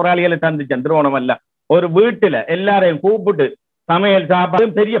 128 போராளிகளை சந்திச்சேன். திருவோணமல்ல ஒரு வீட்டுல எல்லாரையும் கூப்பிட்டு சமையல் சாப்பாடு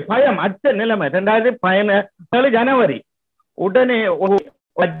பெரிய பயம் அச்ச நிலைமை 2017 ஜனவரி உடனே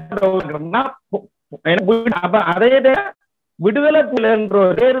அதே விடுதலை புலி என்ற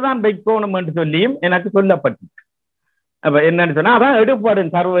பேர் தான் வைக்கணும் என்று சொல்லியும் எனக்கு சொல்லப்பட்டு. அப்ப என்னன்னு சொன்னா அதான் எடுப்பாடு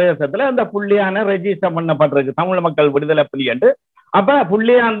சர்வதேசத்துல அந்த புள்ளியான ரெஜிஸ்டர் பண்ணப்பட்டிருக்கு தமிழ் மக்கள் விடுதலை புலி என்று. அப்ப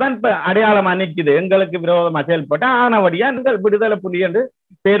புள்ளியான் தான் இப்ப அடையாளம் அணிக்குது எங்களுக்கு விரோதமா செயல்பட்ட ஆனவடியா எங்கள் விடுதலை புலி என்று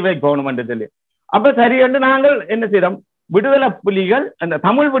பேர் வைக்கணும் என்று சொல்லி. அப்ப சரி என்று நாங்கள் என்ன செய்தோம், விடுதலை புலிகள் அந்த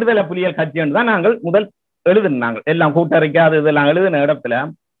தமிழ் விடுதலை புலிகள் கட்சி என்று தான் நாங்கள் முதல் எழுதினாங்க. எல்லாம் கூட்டறிக்காது இதெல்லாம் எழுதின இடத்துல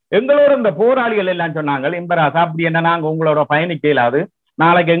எங்களோட இந்த போராளிகள் எல்லாம் சொன்னாங்க இம்பராசா அப்படி என்ன நாங்க உங்களோட பயணிக்க இயலாது,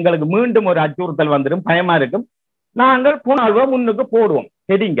 நாளைக்கு எங்களுக்கு மீண்டும் ஒரு அச்சுறுத்தல் வந்துடும், பயமா இருக்கும், நாங்கள் புனர்வை முன்னுக்கு போடுவோம்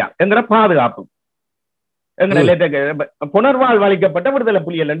சரிங்க எங்கிற பாதுகாப்பு எங்களை புனர்வாழ்வு அளிக்கப்பட்ட விடுதலை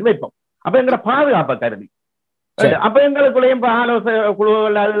புலிகள் என்று வைப்போம். அப்ப எங்கிற பாதுகாப்பை கருதி அப்ப எங்களுக்குள்ளேயும் ஆலோசனை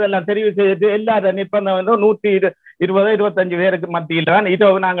குழுக்கள் அதெல்லாம் தெரிவு செய்து எல்லாரும் நிர்பந்தம் வந்து 120-125 பேருக்கு மத்தியில் தான் இதோ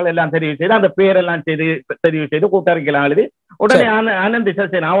நாங்கள் எல்லாம் தெரிவு செய்து அந்த பேரெல்லாம் செய்து தெரிவு செய்து கூட்டறிக்கலாம் எழுதி உடனே ஆனந்தி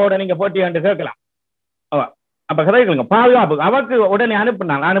சசிகரன் அவரோட நீங்க போட்டியாண்டு கேட்கலாம். அப்ப கதைகளுங்க பாதுகாப்பு அவருக்கு உடனே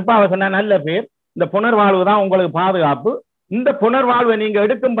அனுப்பினாங்க. அவ சொன்னா நல்ல பேர், இந்த புனர்வாழ்வு தான் உங்களுக்கு பாதுகாப்பு, இந்த புனர்வாழ்வை நீங்க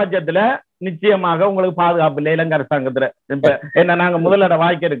எடுக்கும் பட்சத்துல நிச்சயமாக உங்களுக்கு பாதுகாப்பு இல்லை இலங்கை அரசாங்கத்துல. இப்ப என்ன நாங்க முதலிட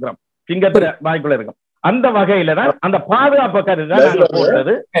வாய்க்க இருக்கிறோம், சிங்கத்துல வாய்க்குள்ள இருக்கோம். அந்த வகையில தான் அந்த பாதுகாப்பு கருதி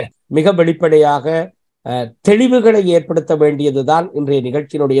போட்டது. மிக வெளிப்படையாக தெளிவுகளை ஏற்படுத்த வேண்டியதுதான் இன்றைய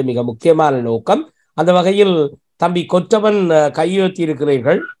நிகழ்ச்சியினுடைய மிக முக்கியமான நோக்கம். அந்த வகையில் தம்பி கொற்றவன் கையெழுத்தி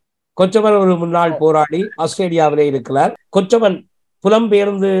இருக்கிறீர்கள். கொற்றவன் ஒரு முன்னாள் போராளி, ஆஸ்திரேலியாவிலே இருக்கிறார். கொற்றவன்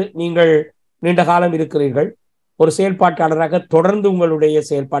புலம்பெயர்ந்து நீங்கள் நீண்ட காலம் இருக்கிறீர்கள், ஒரு செயல்பாட்டாளராக தொடர்ந்து உங்களுடைய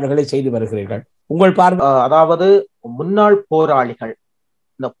செயல்பாடுகளை செய்து வருகிறீர்கள். உங்கள் பார்வை அதாவது முன்னாள் போராளிகள்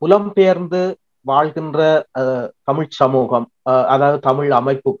இந்த புலம்பெயர்ந்து வாழ்கின்ற தமிழ் சமூகம் அதாவது தமிழ்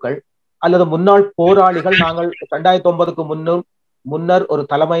அமைப்புகள் அல்லது முன்னாள் போராளிகள் நாங்கள் 2009க்கு முன்னர் ஒரு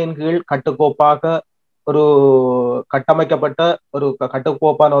தலைமையின் கீழ் கட்டுக்கோப்பாக ஒரு கட்டமைக்கப்பட்ட ஒரு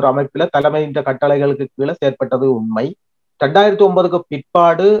கட்டுக்கோப்பான ஒரு அமைப்புல தலைமையின் கட்டளைகளுக்கு கீழே செயற்பட்டது உண்மை. 2009க்கு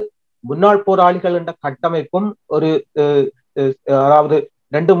பிற்பாடு முன்னாள் போராளிகள் என்ற கட்டமைப்பும் ஒரு அதாவது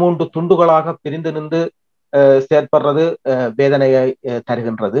 2-3 துண்டுகளாக பிரிந்து நின்று செயற்படுறது வேதனையை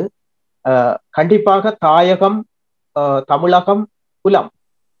தருகின்றது. கண்டிப்பாக தாயகம், தமிழகம், புலம்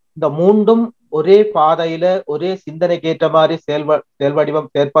இந்த மூன்றும் ஒரே பாதையில ஒரே சிந்தனைக்கு ஏற்ற மாதிரி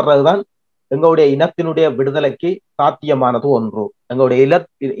செயல்வடிவம் செயற்படுறதுதான் எங்களுடைய இனத்தினுடைய விடுதலைக்கு சாத்தியமானது ஒன்று. எங்களுடைய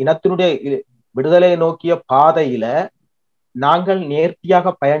இனத்தினுடைய விடுதலை நோக்கிய பாதையில நாங்கள்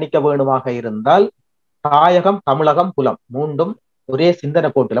நேர்த்தியாக பயணிக்க வேணுமாக இருந்தால் தாயகம், தமிழகம், புலம் மூன்றும் ஒரே சிந்தனை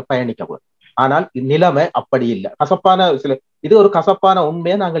கோட்டில பயணிக்க வேண்டும். ஆனால் இந்நிலைமை அப்படி இல்லை. கசப்பான இது ஒரு கசப்பான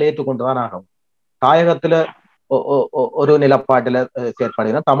உண்மையை நாங்கள் ஏற்றுக்கொண்டுதான் ஆகும். தாயகத்துல ஒரு நிலப்பாட்டுல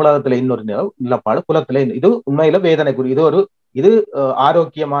செயற்பாடுனா தமிழகத்துல இன்னொரு நிலப்பாடு, புலத்துல இது உண்மையில வேதனைக்குரிய இது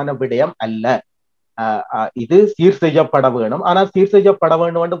ஆரோக்கியமான விடயம் அல்ல. இது சீர் செய்யப்பட வேணும். ஆனால் சீர் செய்யப்பட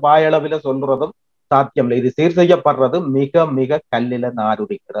வேண்டும் என்று வாயளவில சொல்றதும் சாத்தியம் இல்லை. இது சீர் செய்யப்படுறது மிக மிக கல்லில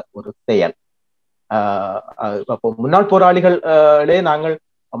நாருடிக்கிற ஒரு செயல். அப்போ முன்னாள் போராளிகளே நாங்கள்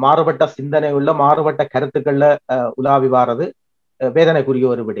மாறுபட்ட சிந்தனை உள்ள மாறுபட்ட கருத்துக்கள்ல உலாவி வாரது வேதனைக்குரிய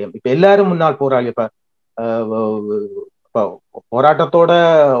ஒரு விடயம். இப்ப எல்லாரும் முன்னாள் போராளி. இப்ப போராட்டத்தோட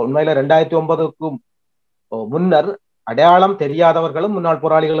உண்மையில 2009க்கு முன்னர் அடையாளம் தெரியாதவர்களும் முன்னாள்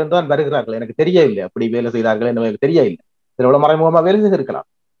போராளிகள் என்று தான் வருகிறார்கள். எனக்கு தெரியவில்லை அப்படி வேலை செய்தார்கள் என்று எனக்கு தெரியவில்லை. இதில் மறைமுகமாக வேலை செய்திருக்கலாம்.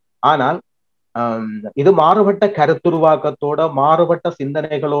 ஆனால் இது மாறுபட்ட கருத்துருவாக்கத்தோட மாறுபட்ட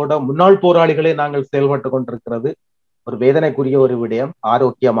சிந்தனைகளோட முன்னாள் போராளிகளே நாங்கள் செயல்பட்டு கொண்டிருக்கிறது ஒரு வேதனைக்குரிய ஒரு விடயம்,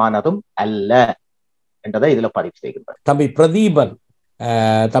 ஆரோக்கியமானதும் அல்ல என்றதை இதுல பதிவு செய்கின்றார்.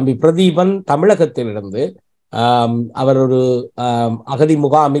 தம்பி பிரதீபன் தமிழகத்திலிருந்து அவர் ஒரு அகதி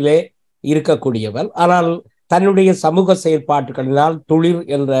முகாமிலே இருக்கக்கூடியவர். ஆனால் தன்னுடைய சமூக செயற்பாட்டுகளினால் துளிர்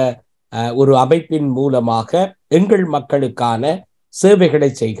என்ற ஒரு அமைப்பின் மூலமாக எங்கள் மக்களுக்கான சேவைகளை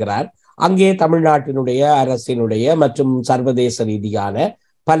செய்கிறார். அங்கே தமிழ்நாட்டினுடைய அரசினுடைய மற்றும் சர்வதேச ரீதியான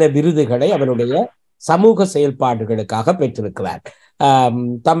பல விருதுகளை அவருடைய சமூக செயல்பாடுகளுக்காக பெற்றிருக்கிறார்.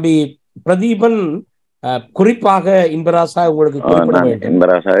 தம்பி பிரதீபன், குறிப்பாக இன்பராசா உங்களுக்கு குறிப்பிட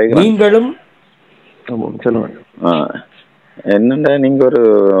வேண்டும், நீங்களும் என்னண்டா நீங்க ஒரு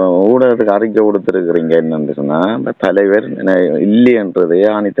ஊடகத்துக்கு அறிக்கை கொடுத்திருக்கிறீங்க. என்னன்னு சொன்னா தலைவர் இல்லையன்றதையே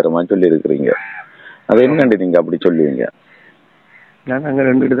ஆணித்தரமா சொல்லி இருக்கிறீங்க. அது என்னண்டு நீங்க அப்படி சொல்லுவீங்க? நான் அங்க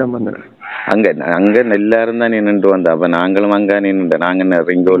நின்றுட்டு தான் வந்தேன். அங்க எல்லாரும் தான் நின்று வந்தா. அப்ப நாங்களும் அங்க நின்று நாங்க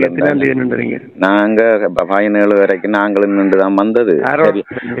ரிங்கோல நாங்க 17 வரைக்கும் நாங்களும் நின்றுதான் வந்தது.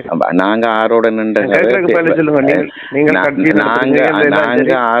 நாங்க ஆரோட நின்ற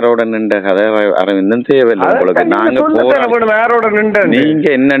நாங்க ஆரோட நின்ற கதை அரவிந்தன் தேவையில்லை உங்களுக்கு. நாங்க நீங்க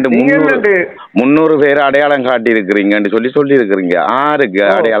என்னண்டு 300 பேர் அடையாளம் காட்டி இருக்கிறீங்கன்னு சொல்லி இருக்கிறீங்க. ஆருக்கு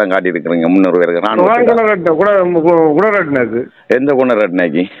அடையாளம் காட்டி இருக்கிறீங்க? 300 பேருக்கு எந்த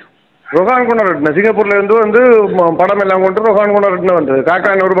குணரட்னாக்கி? ரொகான் குணரட்ன சிங்கப்பூர்ல இருந்து வந்து படம் எல்லாம் கொண்டு ரொகான் குணரட்ன வந்தது.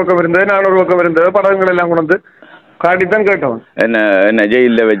 காக்கான் ஒரு பக்கம் இருந்தது, நான் ஒரு பக்கம் இருந்தது, படங்கள் எல்லாம் கொண்டு வந்து காட்டித்தான் கேட்டோம். என்ன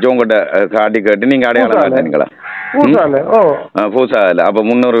ஜெயில வச்சு உங்கள்கிட்ட காட்டி கேட்டு நீங்க அடையாளம் காட்டுறீங்களா? பூசால அப்ப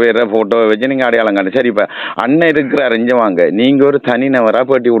 300 பேர போட்டோ வச்சு நீங்க அடையாளம் காட்டு. சரி, இப்ப அண்ணன் இருக்கிறார் இங்க வாங்க. நீங்க ஒரு தனிநபரா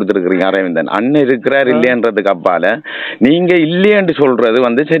பேட்டி கொடுத்துருக்கீங்க அரவிந்தன். அண்ணன் இருக்கிறார் இல்லையன்றதுக்கு அப்பால நீங்க இல்லையன்னு சொல்றது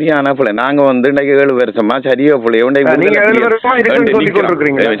வந்து சரியான பிள்ளை. நாங்க வந்து இன்னைக்கு 7 வருஷமா சரியா பிள்ளைய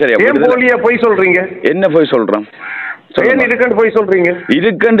போய் சொல்றீங்க. என்ன போய் சொல்றோம்?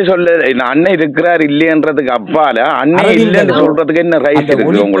 இருக்குன்னு சொல்ல அண்ணன் இருக்கிறார் இல்லையன்றதுக்கு அப்பால அண்ணன் இல்லன்னு சொல்றதுக்கு என்ன ரைட்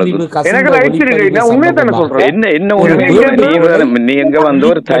இருக்கு உங்களுக்கு? நீங்க வந்து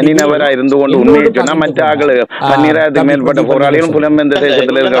ஒரு தனிநபரா இருந்து கொண்டு உண்மையை சொன்னா மற்ற ஆக்கள் 12,000 மேற்பட்ட போராளிகளும் புலம்பெயர்ந்த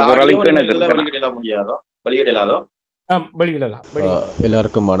தேசத்துல இருக்கிற போராளிகளும்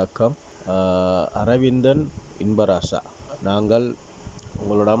எல்லாருக்கும் வணக்கம். அரவிந்தன், இன்பராசா, நாங்கள்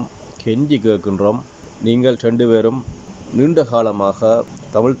உங்களிடம் கெஞ்சி கேட்கின்றோம். நீங்கள் 2 பேரும் நீண்ட காலமாக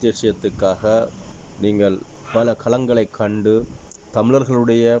தமிழ் தேசியத்துக்காக நீங்கள் பல களங்களை கண்டு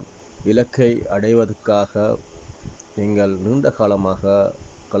தமிழர்களுடைய இலக்கை அடைவதற்காக நீங்கள் நீண்ட காலமாக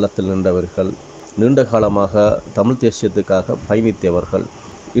களத்தில் நின்றவர்கள், நீண்ட காலமாக தமிழ் தேசியத்துக்காக பயணித்தவர்கள்.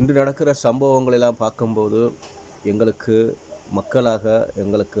 இன்று நடக்கிற சம்பவங்களெல்லாம் பார்க்கும்போது எங்களுக்கு மக்களாக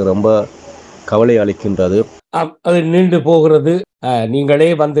எங்களுக்கு ரொம்ப கவலை அளிக்கின்றது. அது நீண்டு போகிறது.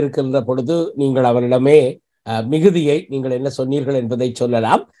 நீங்களே வந்திருக்கின்ற பொழுது நீங்கள் அவரிடமே மிகுதியை நீங்கள் என்ன சொன்னீர்கள் என்பதை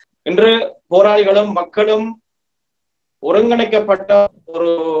சொல்லலாம். இன்று போராளிகளும் மக்களும் ஒருங்கிணைக்கப்பட்ட ஒரு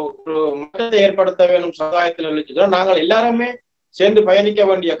மாற்றத்தை ஏற்படுத்த வேண்டும் சமுதாயத்தில். நாங்கள் எல்லாருமே சேர்ந்து பயணிக்க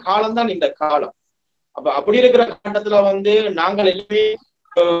வேண்டிய காலம்தான் இந்த காலம். அப்படி இருக்கிற கட்டத்துல வந்து நாங்கள் எல்லாமே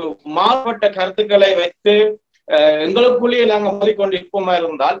மாறுபட்ட கருத்துக்களை வைத்து எங்களுக்குள்ளேயே நாங்கள் மோதிக்கொண்டு இருப்போமா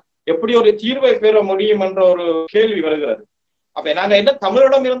இருந்தால் எப்படி ஒரு தீர்வை பெற முடியும் என்ற ஒரு கேள்வி வருகிறது. அப்ப நாங்க என்ன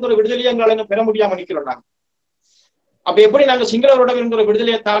தமிழரிடம் இருந்த ஒரு விடுதலையை எங்களால் பெற முடியாம நிக்கிறோம். நாங்க அப்ப எப்படி நாங்க சிங்களவரிடம் இருந்த ஒரு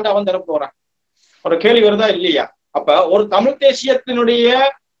விடுதலையை தாண்டி அவன் தர போறான் ஒரு கேள்வி வருதா இல்லையா? அப்ப ஒரு தமிழ் தேசியத்தினுடைய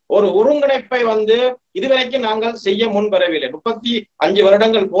ஒரு ஒருங்கிணைப்பை வந்து இதுவரைக்கும் நாங்கள் செய்ய முன்வரவில்லை. 35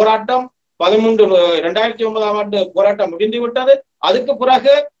 வருடங்கள் போராட்டம், 2009ஆம் ஆண்டு போராட்டம் முடிந்து விட்டது. அதுக்கு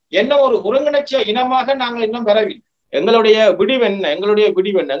பிறகு என்ன ஒரு ஒருங்கிணைச்ச இனமாக நாங்கள் இன்னும் பெறவில்லை. எங்களுடைய விடிவு என்ன, எங்களுடைய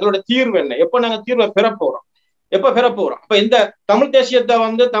தீர்வு என்ன, எப்ப நாங்க தீர்வை பெற போறோம்? அப்ப இந்த தமிழ் தேசியத்தை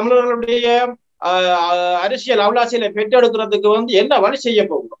வந்து தமிழர்களுடைய அரசியல் அவலாசியில பெற்றெடுக்கிறதுக்கு வந்து என்ன வழி செய்ய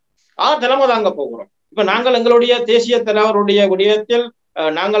போகிறோம்? தலைமை தாங்க போகிறோம். இப்ப நாங்கள் எங்களுடைய தேசிய தலைவருடைய விடயத்தில்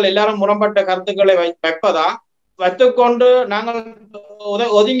நாங்கள் எல்லாரும் முரண்பட்ட கருத்துக்களை வைப்பதா, வைத்துக்கொண்டு நாங்கள்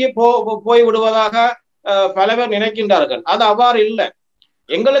ஒதுங்கி போய் விடுவதாக பல பேர் நினைக்கின்றார்கள். அது அவ்வாறு இல்லை.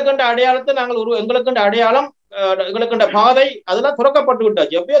 எங்களுக்கென்ற அடையாளத்தை நாங்கள் எங்களுக்கென்ற அடையாளம், எங்களுக்கென்ற பாதை அதெல்லாம் துறக்கப்பட்டு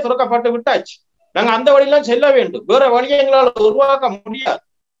விட்டாச்சு. எப்பயோ துறக்கப்பட்டு விட்டாச்சு. நாங்க அந்த வழியெல்லாம் செல்ல வேண்டும். வேற வழியை எங்களால் உருவாக்க முடியாது.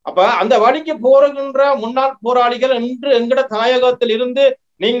 அப்ப அந்த வழிக்கு போருகின்ற முன்னாள் போராளிகள் இன்று எங்கட தாயகத்தில் இருந்து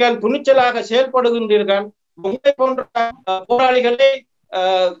நீங்கள் துணிச்சலாக செயல்படுகின்றீர்கள். உங்களை போன்ற போராளிகளை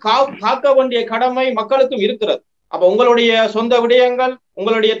காக்க வேண்டிய கடமை மக்களுக்கும் இருக்கிறது. அப்ப உங்களுடைய சொந்த விடயங்கள்,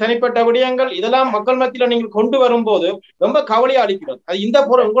 உங்களுடைய தனிப்பட்ட விடயங்கள் இதெல்லாம் மக்கள் மத்தியில நீங்கள் கொண்டு வரும்போது ரொம்ப கவலையா அளிக்கிறது. அது இந்த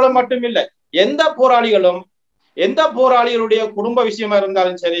உங்களை மட்டும் இல்லை, எந்த போராளிகளும் எந்த போராளிகளுடைய குடும்ப விஷயமா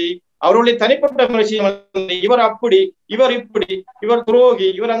இருந்தாலும் சரி, அவருடைய தனிப்பட்ட விஷயம், இவர் அப்படி, இவர் இப்படி, இவர் துரோகி,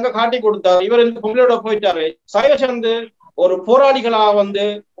 இவர் அங்க காட்டி கொடுத்தார், இவர் இந்த பொங்கலோட போயிட்டாரு, சைவசந்து ஒரு போராளிகளா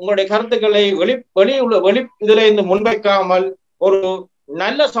உங்களுடைய கருத்துக்களை வெளி இதுல இருந்து முன்வைக்காமல் ஒரு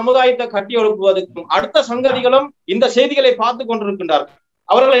நல்ல சமுதாயத்தை கட்டி எழுப்புவதற்கும் அடுத்த சங்கதிகளும் இந்த செய்திகளை பார்த்து கொண்டிருக்கின்றார்கள்.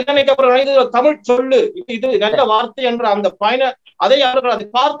 அவர்கள் என்ன நினைக்க தமிழ் சொல்லு, இது நல்ல வார்த்தை என்ற அந்த பயண அதை அவர்கள் அதை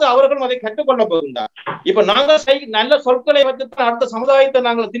பார்த்து அவர்களும் அதை கற்றுக்கொள்ள போகின்றார். இப்ப நாங்கள் நல்ல சொற்களை வைத்துத்தான் அடுத்த சமுதாயத்தை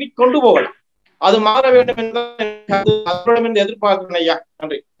நாங்கள் திணி கொண்டு போகலாம். அது மாற வேண்டும் என்று எதிர்பார்க்கிறேன் ஐயா.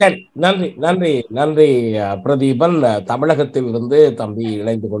 நன்றி. நன்றி நன்றி நன்றி பிரதீபன். தமிழகத்தில் இருந்து தம்பி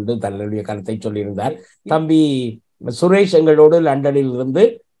இணைந்து கொண்டு தன்னுடைய கருத்தை சொல்லியிருந்தார். தம்பி சுரேஷ் எங்களோடு லண்டனில் இருந்து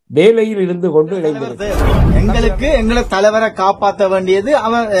வேலையில் இருந்து கொண்டு எங்களை தலைவரை காப்பாற்ற வேண்டியது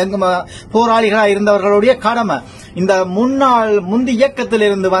எங்க போராளிகளா இருந்தவர்களுடைய கடமை. இந்த முந்தி இயக்கத்தில்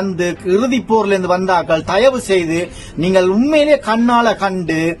இருந்து வந்து இறுதி போர்ல இருந்து வந்தாக்கள் தயவு செய்து நீங்கள் உண்மையிலேயே கண்ணால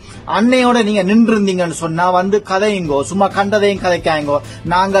கண்டு அன்னையோட நீங்க நின்று இருந்தீங்கன்னு சொன்னா கதையுங்கோ, சும்மா கண்டதையும் கதைக்காயங்கோ.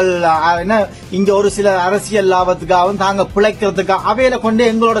 நாங்கள் என்ன இங்க ஒரு சில அரசியல் லாபத்துக்காகவும் தாங்க பிழைக்கிறதுக்காக அவையில கொண்டு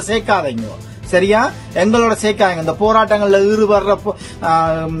எங்களோட சேர்க்காதீங்க. சரியா? எங்களோட சேர்க்காங்க. இந்த போராட்டங்கள்ல ஈடுபடுற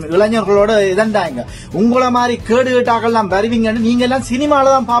இளைஞர்களோட இதண்டாங்க. உங்களை மாதிரி கேடு கேட்டாக்கெல்லாம் வருவீங்கன்னு நீங்க எல்லாம்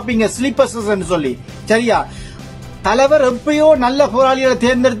சினிமால தான் பாப்பீங்க, ஸ்லீப்பர்ஸ் சொல்லி. சரியா? தலைவர் எப்பயோ நல்ல போராளிகளை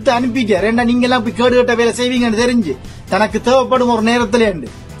தேர்ந்தெடுத்து அனுப்பிக்க நீங்க எல்லாம் கேடு கேட்ட வேலை செய்வீங்கன்னு தெரிஞ்சு தனக்கு தேவைப்படும் ஒரு நேரத்துல.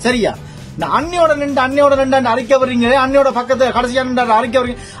 சரியா? அன்னையோட நின்று அறிக்கை வர்றீங்க, அன்னையோட பக்கத்துல கடைசியா நின்று அறிக்கை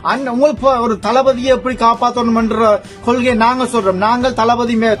வர்றீங்க. உங்களுக்கு ஒரு தளபதியை எப்படி காப்பாற்றணும்ன்ற கொள்கையை நாங்க சொல்றோம். நாங்கள்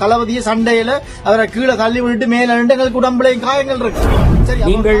தளபதியை சண்டையில அவரை கீழே தள்ளி விட்டு மேல நின்று எங்களுக்கு உடம்புலையும் காயங்கள் இருக்கு.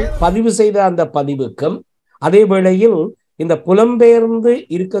 நீங்கள் பதிவு செய்த அந்த பதிவுக்கும் அதே வேளையில் இந்த புலம்பெயர்ந்து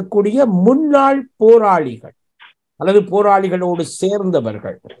இருக்கக்கூடிய முன்னாள் போராளிகள் அல்லது போராளிகளோடு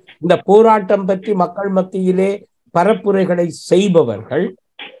சேர்ந்தவர்கள், இந்த போராட்டம் பற்றி மக்கள் மத்தியிலே பரப்புரைகளை செய்பவர்கள்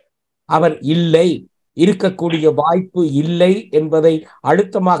அவர் இல்லை, இருக்கக்கூடிய வாய்ப்பு இல்லை என்பதை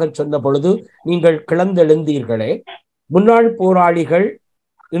அழுத்தமாக சொன்ன பொழுது நீங்கள் கிளந்தெழுந்தீர்களே. முன்னாள் போராளிகள்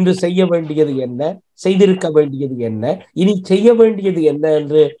இன்று செய்ய வேண்டியது என்ன, செய்திருக்க வேண்டியது என்ன, இனி செய்ய வேண்டியது என்ன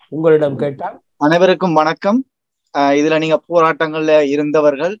என்று உங்களிடம் கேட்டால்? அனைவருக்கும் வணக்கம். இதுல நீங்க போராட்டங்கள்ல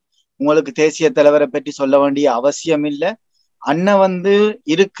இருந்தவர்கள், உங்களுக்கு தேசிய தலைவரை பற்றி சொல்ல வேண்டிய அவசியம் இல்லை. அண்ணன்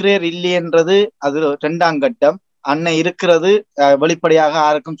இருக்கிறார் இல்லையன்றது அது 2ஆம் கட்டம். அண்ணன் இருக்கிறது வெளிப்படையாக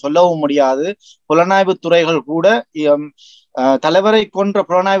யாருக்கும் சொல்லவும் முடியாது. புலனாய்வு துறைகள் கூட தலைவரை கொன்ற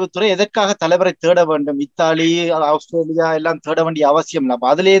புலனாய்வு துறை எதற்காக தலைவரை தேட வேண்டும்? இத்தாலி, ஆஸ்திரேலியா எல்லாம் தேட வேண்டிய அவசியம் இல்லை.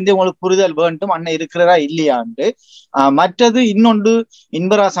 அதுல இருந்தே உங்களுக்கு புரிதல் வேண்டும் அண்ணன் இருக்கிறதா இல்லையாண்டு. மற்றது இன்னொன்று,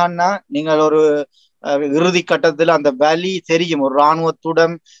 இன்பராசா அண்ணா, நீங்கள் ஒரு இறுதி கட்டத்துல அந்த வலி தெரியும். ஒரு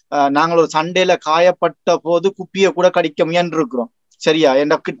இராணுவத்துடன் நாங்கள் ஒரு சண்டையில காயப்பட்ட போது குப்பியை கூட கடிக்க முயன்றிருக்கிறோம். சரியா?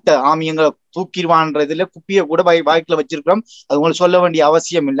 என்ற கிட்ட ஆமியங்களை தூக்கிடுவான்றதுல குப்பியை கூட வாய்க்குல வச்சிருக்கிறோம். அது உங்களுக்கு சொல்ல வேண்டிய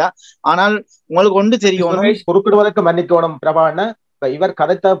அவசியம் இல்லை. ஆனால் உங்களுக்கு ஒன்று தெரியும், குறிப்பிடுவதற்கு மன்னிக்கணும் பிரபான. இவர்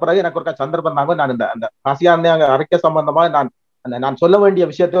கதைத்த பிறகு எனக்கு ஒரு சந்தர்ப்பம் தாங்க நான் அந்த காசியாந்த அறிக்கை சம்பந்தமா நான் சொல்ல வேண்டிய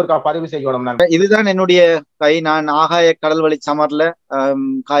விஷயத்தை ஒரு பதிவு செய்யணும். இதுதான் என்னுடைய கை. நான் ஆகாய கடல்வழி சமர்ல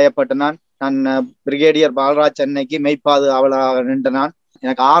காயப்பட்ட நான் பிரிகேடியர் பாலராஜ் அன்னைக்கு மெய்ப்பாது அவளாக நின்ற நான்.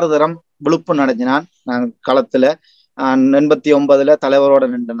 எனக்கு 6 தரம் விழுப்பு நடத்தினான். நான் களத்துல 89 தலைவரோட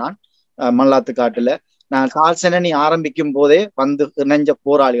நின்று நான் மல்லாத்து காட்டுல. நான் கால்சனி ஆரம்பிக்கும் போதே இணைஞ்ச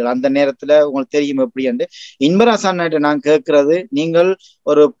போராளிகள். அந்த நேரத்துல உங்களுக்கு தெரியும் எப்படி என்று. இன்பராசன் நான் கேட்கறது, நீங்கள்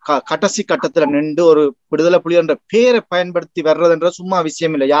ஒரு கடைசி கட்டத்துல நின்று ஒரு விடுதலை புலி என்ற பேரை பயன்படுத்தி வர்றதுன்ற சும்மா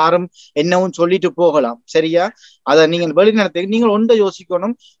விஷயம் இல்லை. யாரும் என்னவும் சொல்லிட்டு போகலாம். சரியா? அதை நீங்கள் வெளிநடத்துக்கு நீங்கள் ஒன்றை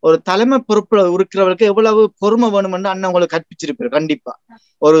யோசிக்கணும். ஒரு தலைமை பொறுப்புல இருக்கிறவர்களுக்கு எவ்வளவு பொறுமை வேணும்னு அண்ணன் உங்களுக்கு கற்பிச்சிருப்பாரு. கண்டிப்பா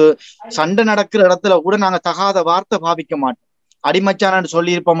ஒரு சண்டை நடக்கிற இடத்துல கூட நாங்க தகாத வார்த்தை பாவிக்க மாட்டோம். அடிமச்சானு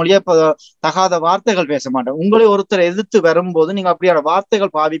சொல்லி இருப்ப மொழியா இப்ப தகாத வார்த்தைகள் பேச மாட்டோம். உங்களை ஒருத்தர் எதிர்த்து வரும்போது நீங்க அப்படியான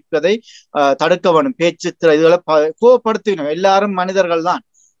வார்த்தைகள் பாவிப்பதை தடுக்க வேணும். பேச்சு இதுகளை கோவப்படுத்தணும். எல்லாரும் மனிதர்கள் தான்.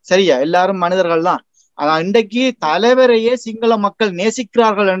 சரியா? எல்லாரும் மனிதர்கள் தான். ஆனா இன்றைக்கு தலைவரையே சிங்கள மக்கள்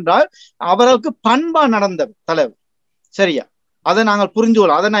நேசிக்கிறார்கள் என்றால் அவர்களுக்கு பண்பா நடந்த தலைவர். சரியா? அதை நாங்கள்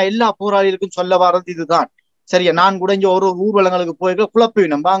புரிஞ்சுக்கொள்ளோம். அதை நான் எல்லா போராளிகளுக்கும் சொல்ல வர்றது இதுதான். சரியா? நான் கூட இங்க ஒரு ஊர்வலங்களுக்கு போயிருக்க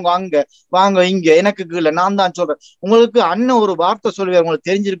குழப்பினம், வாங்க அங்க வாங்க இங்க எனக்கு கீழே நான் தான் சொல்றேன். உங்களுக்கு அண்ணன் ஒரு வார்த்தை சொல்லுவார், உங்களுக்கு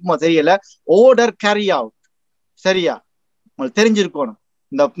தெரிஞ்சிருக்குமோ தெரியல, ஓர்டர் கேரி அவுட். சரியா? உங்களுக்கு தெரிஞ்சிருக்கணும்.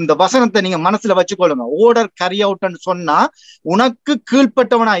 இந்த வசனத்தை நீங்க மனசுல வச்சுக்கொள்ளுங்க. ஓர்டர் கேரி அவுட்ன்னு சொன்னா உனக்கு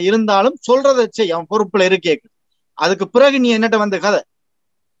கீழ்பட்டவனா இருந்தாலும் சொல்றதை செய், அவன் பொறுப்புல இருக்கே. அதுக்கு பிறகு நீ என்னட்ட கதை.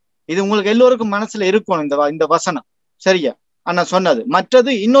 இது உங்களுக்கு எல்லோருக்கும் மனசுல இருக்கணும் இந்த வசனம். சரியா? அண்ணா சொன்னது.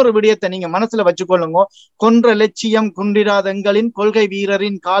 மற்றது இன்னொரு விடயத்தை நீங்க மனசுல வச்சுக்கொள்ளுங்க. கொன்ற லட்சியம் குன்றிராதெங்களின் கொள்கை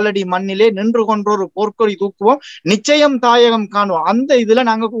வீரரின் காலடி மண்ணிலே நின்று கொன்றொரு போர்க்கொடி தூக்குவோம், நிச்சயம் தாயகம் காணுவோம். அந்த இதுல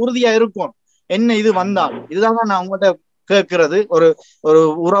நாங்க உறுதியா இருக்கோம். என்ன இது வந்தால் இதுதான் நான் உங்கள்கிட்ட கேட்கறது, ஒரு ஒரு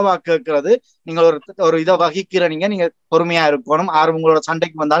உறவா கேட்கறது. நீங்க ஒரு இதை வகிக்கிற நீங்க பொறுமையா இருக்கணும். ஆறு உங்களோட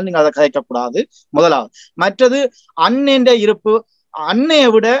சண்டைக்கு வந்தாலும் நீங்க அதை கதைக்கக்கூடாது. முதலாவது. மற்றது அண்ணன் இருப்பு, அன்னையை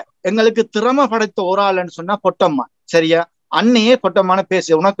விட எங்களுக்கு திறமை படைத்த ஒரு ஆள்னு சொன்னா பொட்டம்மா. சரியா? அன்னையே பொட்டமான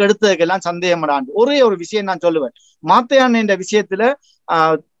பேசு, உனக்கு எடுத்ததுக்கெல்லாம் சந்தேகப்படாண்டு. ஒரே ஒரு விஷயம் நான் சொல்லுவேன். மாத்தையான் என்ற விஷயத்துல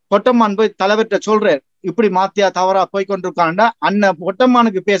பொட்டம்மான் போய் தலைவர்கிட்ட சொல்றாரு, இப்படி மாத்தியா தவறா போய் கொண்டிருக்காண்டா. அண்ணன்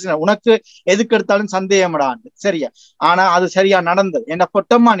பொட்டம்மானுக்கு பேசுன, உனக்கு எதுக்கு எடுத்தாலும் சந்தேகப்படாண்டு. சரியா? ஆனா அது சரியா நடந்தது. என்ன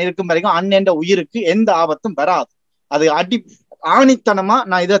பொட்டம்மான் இருக்கும் வரைக்கும் அண்ணன் உயிருக்கு எந்த ஆபத்தும் வராது. அது ஆணித்தனமா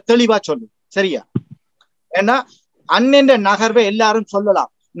நான் இதை தெளிவா சொல்லுவேன். சரியா? ஏன்னா அண்ணன் நகர்வை எல்லாரும்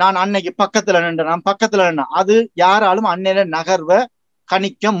சொல்லலாம், நான் அன்னைக்கு பக்கத்துல நின்றேன் பக்கத்துல நின்றேன். அது யாராலும் அண்ணன் நகர்வை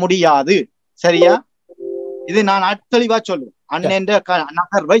கணிக்க முடியாது. சரியா? இது நான் தெளிவா சொல்லுவேன். அண்ணன்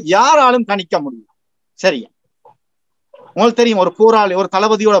நகர்வை யாராலும் கணிக்க முடியும். சரியா? உங்களுக்கு தெரியும், ஒரு போராளி ஒரு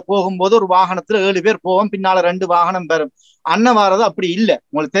தளபதியோட போகும்போது ஒரு வாகனத்துல 7 பேர் போவோம், பின்னால 2 வாகனம் வரும். அண்ணன் வாரது அப்படி இல்லை,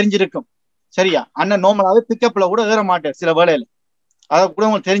 உங்களுக்கு தெரிஞ்சிருக்கும். சரியா? அண்ணன் நோமலாவே பிக்கப்ல கூட ஏற மாட்டார் சில வேளையில. அதை கூட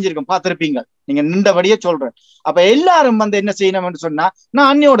உங்களுக்கு தெரிஞ்சிருக்கும், பார்த்திருப்பீங்க. நீங்க நின்றபடியே சொல்றேன். அப்ப எல்லாரும் என்ன செய்யணும்னு சொன்னா, நான்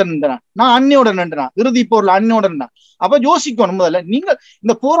அண்ணியோட நின்றேன் இறுதி போர்ல அண்ணியோட நின்றேன். அப்ப யோசிக்கணும் முதல்ல. நீங்க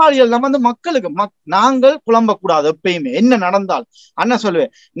இந்த போராளிகள் நம்ம மக்களுக்கு நாங்கள் குழம்பக்கூடாது. எப்பயுமே என்ன நடந்தால் அண்ணன்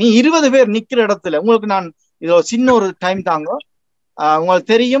சொல்லுவேன், நீ 20 பேர் நிக்கிற இடத்துல உங்களுக்கு நான் இதோ சின்ன ஒரு டைம் தாங்க.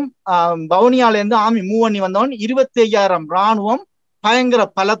 உங்களுக்கு தெரியும், பவுனியால இருந்து ஆமி மூவ் பண்ணி வந்தவன் 25,000 இராணுவம் பயங்கர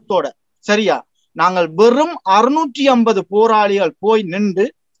பலத்தோட. சரியா? நாங்கள் வெறும் 650 போராளிகள் போய் நின்று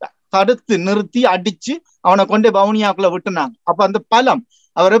தடுத்து நிறுத்தி அடிச்சு அவனை கொண்டு பவுனியாக்குள்ள விட்டுனாங்க. அப்ப அந்த பலம்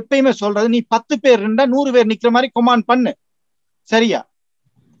அவர் எப்பயுமே சொல்றது, நீ 10 பேர் இருந்தா 100 பேர் நிக்கிற மாதிரி கொமாண்ட் பண்ணு. சரியா?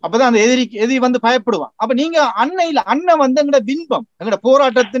 அப்பதான் அந்த எதிரி பயப்படுவான். அப்ப நீங்க அண்ணன் எங்கட பிம்பம், எங்கட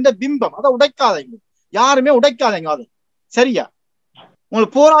போராட்டத்தின் பிம்பம். அதை உடைக்காதீங்க, யாருமே உடைக்காதீங்க அது. சரியா?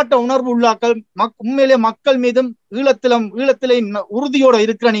 உங்களுக்கு போராட்ட உணர்வு உள்ளாக்கள் உண்மையிலே மக்கள் மீதும் ஈழத்திலே உறுதியோட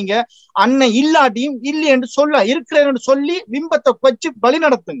இருக்கிற நீங்க அண்ணன் இல்லாட்டியும் இல்லை என்று சொல்ல இருக்கிறேன்னு சொல்லி பிம்பத்தை வச்சு வழி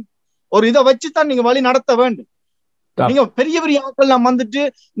நடத்துங்க. ஒரு இதை வச்சுதான் நீங்க வழி நடத்த வேண்டும். நீங்க பெரிய பெரிய ஆட்கள் நான்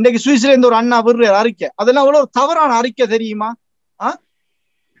இன்னைக்கு சுவிஸ்ல இருந்து ஒரு அண்ணா விடுற அறிக்கை, அதெல்லாம் அவ்வளவு ஒரு தவறான அறிக்கை தெரியுமா?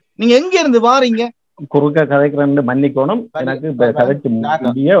 நீங்க எங்க இருந்து வாரீங்க? குறுக்க கதைக்கிறேன்னு மன்னிக்கணும். எனக்கு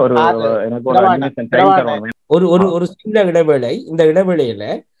ஒரு சின்ன இடைவேளை. இந்த இடைவேளையில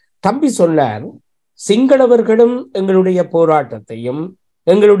தம்பி சொன்னார், சிங்களவர்களும் எங்களுடைய போராட்டத்தையும்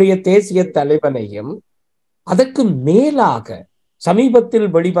எங்களுடைய தேசிய தலைவனையும் அதற்கு மேலாக சமீபத்தில்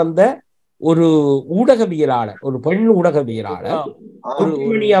வெளிவந்த ஒரு ஊடகவியலாளர், ஒரு பெண் ஊடகவியலாளர்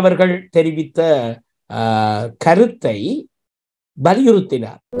குட்டிமணி அவர்கள் தெரிவித்த கருத்தை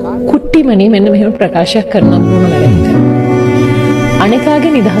வலியுறுத்தினார். குட்டிமணி மென்ன பிரகாஷ அனைக்காக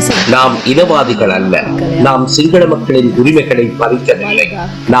நாம் இனவாதிகள் அல்ல, நாம் சிங்கள மக்களின் உரிமைகளை பறிக்கவில்லை.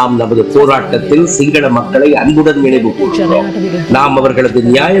 நாம் நமது போராட்டத்தில் சிங்கள மக்களை அன்புடன் நினைவு கூறுகிறோம். நாம் அவர்களது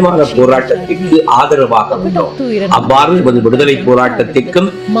நியாயமான போராட்டத்திற்கு ஆதரவாக உள்ளோம். அவ்வாறு நமது விடுதலை போராட்டத்திற்கும்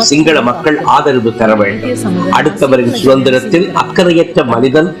சிங்கள மக்கள் ஆதரவு தர வேண்டும். அடுத்தவரின் சுதந்திரத்தில் அக்கறையற்ற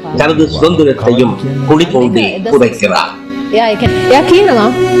மனிதன் தனது சுதந்திரத்தையும் குழி தோண்டி புதைக்கிறார்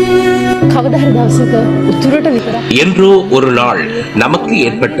என்றோ ஒரு நாள் நமக்கு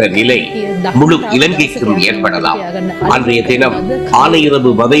ஏற்பட்ட நிலை முழு இலங்கைக்கும் ஏற்படலாம். அன்றைய தினம்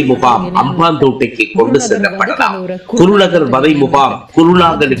ஆனையிரவு வதை முகாம் அம்பாந்தோட்டைக்கு கொண்டு செல்லப்படலாம். குருநகர் வதை முகாம்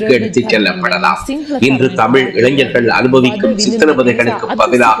குருநாகலுக்கு எடுத்துச் செல்லப்படலாம். இன்று தமிழ் இளைஞர்கள் அனுபவிக்கும் சித்திரவதைகளுக்கு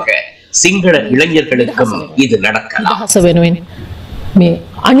பதிலாக சிங்கள இளைஞர்களுக்கும் இது நடக்கலாம்.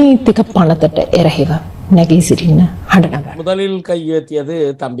 முதலில் கையேற்றியது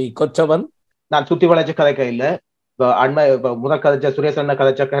தம்பி கொச்சவன். நான் சுத்தி வளைச்சு கதைக்க இல்லை. அண்மை முதல் கதைச்ச சுரேஷ் அண்ணா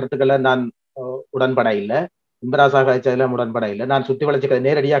கதைச்ச கருத்துக்களை நான் உடன்பட இல்லை. இம்பராசா கதைச்சதுல உடன்பட இல்லை. நான் சுத்தி வளைச்சு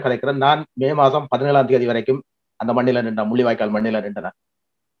நேரடியா கதைக்கிறேன். நான் மே மாதம் 17ஆம் தேதி வரைக்கும் அந்த மண்ணில நின்றேன், முள்ளிவாய்க்கால் மண்ணில நின்றேன்.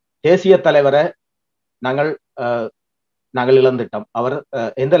 தேசிய தலைவரை நாங்கள் இழந்துட்டோம். அவர்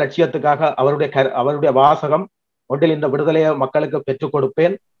எந்த லட்சியத்துக்காக அவருடைய வாசகம் ஒன்றில் இந்த விடுதலையை மக்களுக்கு பெற்றுக்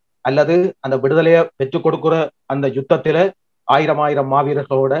கொடுப்பேன், அல்லது அந்த விடுதலையை பெற்றுக் கொடுக்கிற அந்த யுத்தத்தில 1000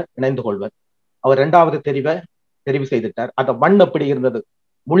 மாவீரர்களோட இணைந்து கொள்வர். அவர் 2வது தெரிவு செய்துட்டார். அந்த மண் எப்படி இருந்தது?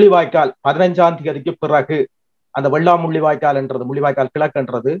 முள்ளிவாய்க்கால் 15ஆம் தேதிக்கு பிறகு அந்த வெள்ளா முள்ளிவாய்க்கால் என்றது, முள்ளிவாய்க்கால்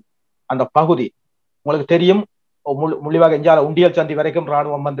கிழக்குன்றது அந்த பகுதி உங்களுக்கு தெரியும். முள்ளிவாய்க்கால் இங்கால உண்டியல் சந்தி வரைக்கும்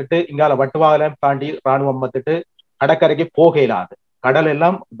இராணுவம் வந்துட்டு, இங்கால வட்டுவாகலையும் தாண்டி இராணுவம் வந்துட்டு கடற்கரைக்கு போக இயலாது. கடல்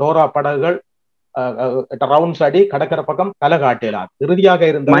எல்லாம் டோரா படகுகள் ரவுண்ட்ஸ் அடி கடற்கரை பக்கம் தலை காட்டலாம். இறுதியாக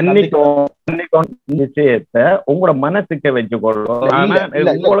இருந்த விஷயத்தை உங்களோட மனசுக்கு வச்சுக்கொள்ளும்.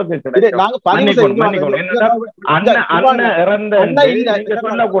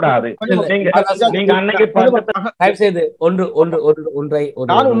 சொல்லக்கூடாது. நீங்க அன்னைக்கு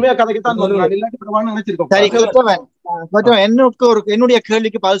உண்மையா கதைக்குத்தான் என்னுடைய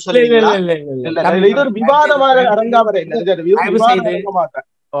கேள்விக்கு பதில் சொல்லுங்க. இது ஒரு விவாதமாக அரங்காவரை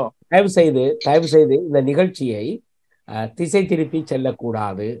தயவு செய்து இந்த நிகழ்ச்சியை திசை திருப்பி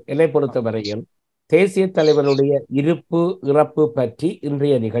செல்லக்கூடாது. என்னை பொறுத்தவரையில் தேசிய தலைவருடைய இருப்பு இறப்பு பற்றி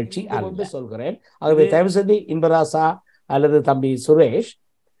இன்றைய நிகழ்ச்சி அறிந்து சொல்கிறேன். ஆகவே தயவு செய்து இன்பராசா அல்லது தம்பி சுரேஷ்,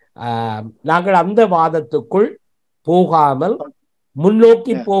 நாங்கள் அந்த வாதத்துக்குள் போகாமல்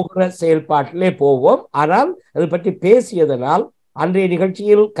முன்னோக்கி போகிற செயல்பாட்டிலே போவோம். ஆனால் அது பற்றி பேசியதனால் அன்றைய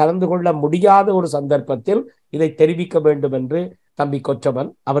நிகழ்ச்சியில் கலந்து கொள்ள முடியாத ஒரு சந்தர்ப்பத்தில் இதை தெரிவிக்க வேண்டும் என்று தம்பி கொற்றவன்,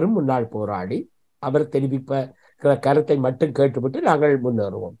 அவரும் முன்னாள் போராடி, அவர் தெரிவிப்ப கருத்தை மட்டும் கேட்டுவிட்டு நாங்கள்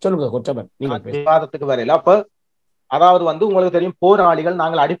முன்னேறுவோம். சொல்லுங்க கொற்றவன். விவாதத்துக்கு வரையில அப்ப அதாவது உங்களுக்கு தெரியும், போராளிகள்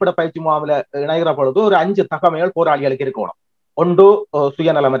நாங்கள் அடிப்படை பயிற்சி முகாமில் இணைகிற பொழுது ஒரு 5 தகமைகள் போராளிகளுக்கு இருக்கணும். ஒன்று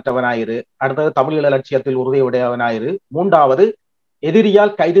சுயநலமற்றவனாயிரு, அடுத்தது தமிழீழ லட்சியத்தில் உறுதியுடையவனாயிரு, மூன்றாவது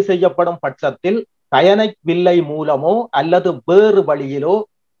எதிரியால் கைது செய்யப்படும் பட்சத்தில் கயனை வில்லை மூலமோ அல்லது வேறு வழியிலோ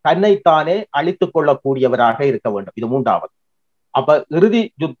தன்னைத்தானே அழித்துக் கொள்ளக்கூடியவராக இருக்க வேண்டும். இது மூன்றாவது. அப்ப இறுதி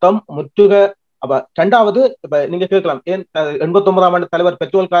யுத்தம் முற்றுக. அப்ப இரண்டாவது, இப்ப நீங்க கேட்கலாம், ஏன் 89ஆம் ஆண்டு தலைவர்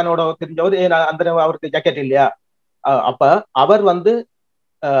பெட்ரோல் கானோட தெரிஞ்சவர், ஏன் அந்த அவருக்கு ஜாக்கெட் இல்லையா? அப்ப அவர்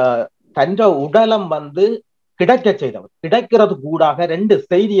தன்ற உடலம் கிடைக்க செய்தவர், கிடைக்கிறது கூடாக 2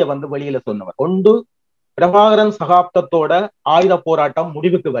 செய்தியை வெளியில சொன்னவர். ஒன்று, பிரபாகரன் சகாப்தத்தோட ஆயுத போராட்டம்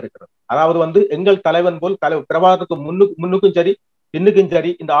முடிவுக்கு வருகிறது. அதாவது எங்கள் தலைவன் போல் பிரபாகருக்கு முன்னுக்கும் சரி பின்னுக்கும்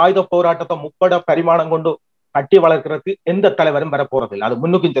சரி இந்த ஆயுத போராட்டத்தை முப்பட பரிமாணம் கொண்டு கட்டி வளர்க்கறதுக்கு எந்த தலைவரும் வரப்போறது இல்லை. அது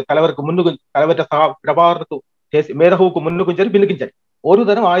முன்னுக்கும் தலைவருக்கு முன்னுக்கும் பிரபாகருக்கு மேதகுவுக்கு முன்னுக்கும் சரி பின்னுக்கும் சரி ஒரு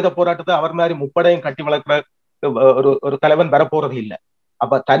தரம் ஆயுத போராட்டத்தை அவர் மாதிரி முப்படையும் கட்டி வளர்க்கிற ஒரு தலைவன் வரப்போறது இல்லை.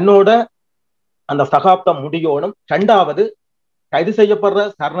 அப்ப தன்னோட அந்த சகாப்தம் முடியோனும். இரண்டாவது, கைது செய்யப்படுற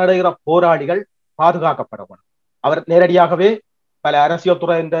சரணடைகிற போராளிகள் பாதுகாக்கப்படணும். அவர் நேரடியாகவே பல அரசியல்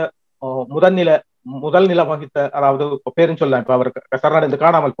துறை இந்த முதல் நில வகித்த, அதாவது பேரும் சொல்ல, இப்ப அவர் சரணடைந்து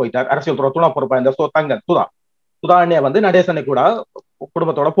காணாமல் போயிட்டார், அரசியல் துறை துணை பொறுப்பா இந்த தங்கன் சுதானே நடேசனை கூட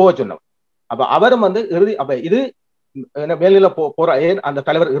குடும்பத்தோட போக சொன்னவர். அப்ப அவரும் இறுதி, அப்ப இது மேல்நில அந்த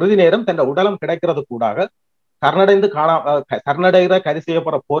தலைவர் இறுதி நேரம் தன் உடலம் கிடைக்கிறது கூடாக சரணடைகிற கைது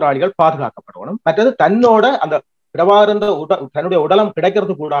செய்யப்படுற போராளிகள் பாதுகாக்கப்படணும். மற்றது தன்னோட அந்த பிரபாகரன் தன்னுடைய உடலம்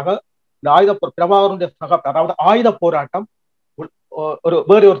கிடைக்கிறது கூடாக இந்த பிரபாகரனுடைய சகாப்தம், அதாவது ஆயுத போராட்டம்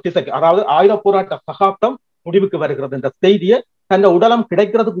வேறு ஒரு திசைக்கு, அதாவது ஆயுத போராட்ட சகாப்தம் முடிவுக்கு வருகிறது என்ற செய்தியை தன் உடலம்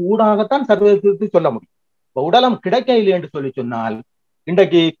கிடைக்கிறதுக்கு ஊடாகத்தான் சர்வதேசத்துக்கு சொல்ல முடியும். இப்ப உடலம் கிடைக்க இல்லை என்று சொன்னால்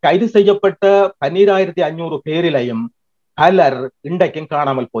இன்றைக்கு கைது செய்யப்பட்ட 12,500 பேரிலையும் பலர் இன்றைக்கும்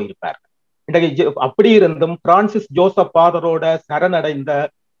காணாமல் போயிருப்பார். இன்றைக்கு அப்படி இருந்தும் பிரான்சிஸ் ஜோசப் ஃபாதரோட சரணடைந்த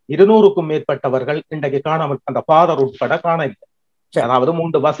 200க்கும் மேற்பட்டவர்கள் இன்றைக்கு காணாமல், அந்த ஃபாதர் உட்பட காண இல்லை. அதாவது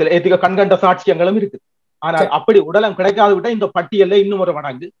 3 பஸ்ல ஏத்திக கண்கண்ட சாட்சியங்களும் இருக்கு. ஆனால் அப்படி உடலம் கிடைக்காது விட இந்த பட்டியல்ல இன்னும் ஒரு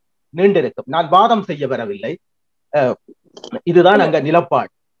மடங்கு நீண்டிருக்கும். நான் வாதம் செய்ய வரவில்லை, இதுதான் அங்க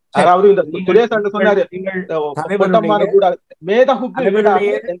நிலப்பாடு. அதாவது இந்த சுரேஷ் சொன்னாரு,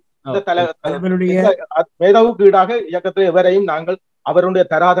 மேதாவுக்கு ஈடாக இயக்கத்தில் எவரையும் நாங்கள் அவருடைய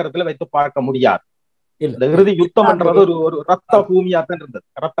தராதரத்துல வைத்து பார்க்க முடியாது. இந்த இறுதி யுத்தம் என்றது ஒரு ரத்த பூமியாத்தான் இருந்தது,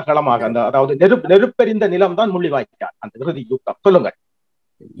 ரத்த களமாக. அந்த அதாவது நெருப்பெறிந்த நிலம் தான் முள்ளிவாய்க்கால் அந்த இறுதி யுத்தம். சொல்லுங்க.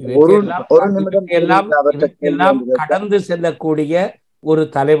 எல்லாம் கடந்து செல்லக்கூடிய ஒரு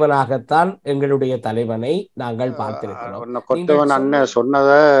தலைவனாகத்தான் எங்களுடைய தலைவனை நாங்கள் பார்த்திருக்கிறோம். கொத்தவன் அண்ணன்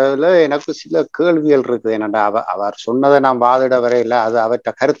சொன்னதுல எனக்கு சில கேள்விகள் இருக்குது. என்னண்டா அவர் சொன்னதை நான் வாதிட வரையில, அது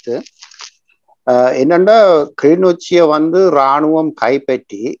அவற்ற கருத்து என்னண்டா, கிளிநொச்சியை இராணுவம்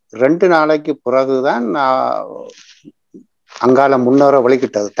கைப்பற்றி 2 நாளைக்கு பிறகுதான் அங்கால முன்னேற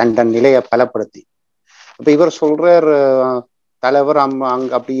வழிகிட்டது, தன் நிலையை பலப்படுத்தி. அப்ப இவர் சொல்றார், தலைவர்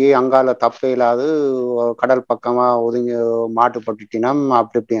அப்படியே அங்கால தப்ப இல்லாது கடல் பக்கமா ஒதுங்கி மாட்டுப்பட்டுட்டினம்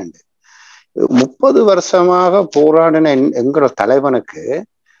அப்படி இப்படியாண்டு 30 வருஷமாக போராடின என்கிற தலைவனுக்கு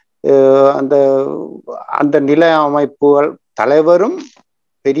அந்த நில அமைப்புகள், தலைவரும்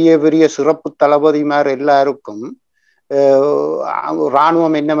பெரிய பெரிய சிறப்பு தளபதிமார் எல்லாருக்கும்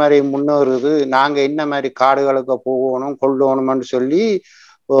இராணுவம் என்ன மாதிரி முன்னேறுது, நாங்க என்ன மாதிரி காடுகளுக்கு போகணும் கொள்ளணும்னு சொல்லி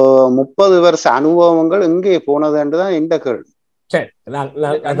 30 வருஷ அனுபவங்கள் எங்கே போனதுன்றதுதான் இந்த கேள்வி.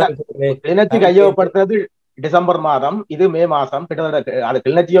 கிளிநொச்சிக்கு கையகப்படுத்துறது டிசம்பர் மாதம், இது மே மாசம். கிட்டத்தட்ட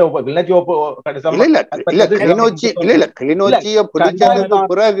கிளிநொச்சிய பிடிச்சதுக்கு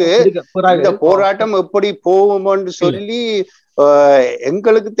பிறகு இந்த போராட்டம் எப்படி போகும்னு சொல்லி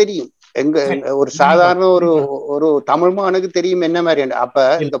எங்களுக்கு தெரியும். ஒரு சாதாரண ஒரு தமிழ்மானுக்கு தெரியும் என்ன மாதிரி. அப்ப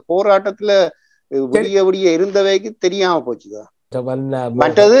இந்த போராட்டத்துல விடிய இருந்தவைக்கு தெரியாம போச்சுதான்.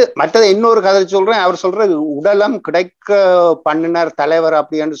 மற்றது இன்னொரு கதை சொல்றேன். அவர் சொல்ற உடலம் கிடைக்க பண்ணினார் தலைவர்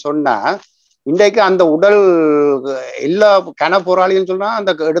அப்படின்னு சொன்னா, இன்றைக்கு அந்த உடல் எல்லா கன போராளின்னு சொன்னா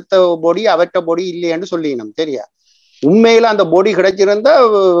அந்த எடுத்த பொடி அவற்ற பொடி இல்லையான்னு சொல்லிக்கணும். சரியா? உண்மையில அந்த பொடி கிடைச்சிருந்தா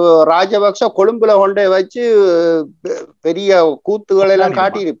ராஜபக்ச கொழும்புல கொண்டே வச்சு பெரிய கூத்துக்களை எல்லாம்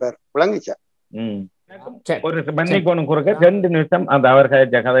காட்டியிருப்பார். விளங்குச்சா? ஒரு மன்னிக்கோணும் குறுக்க 2 நிமிஷம் அந்த அவர்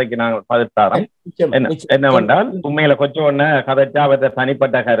கதைக்கு நாங்கள் பதிர்த்தாரோம். என்னவென்றால் உண்மையில கொஞ்சம் கதைச்சா அவற்றை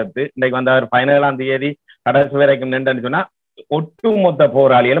தனிப்பட்ட கருத்து. இன்னைக்கு வந்து அவர் 17ஆம் தேதி கடைசி வரைக்கும் நின்றுன்னு சொன்னா ஒட்டுமொத்த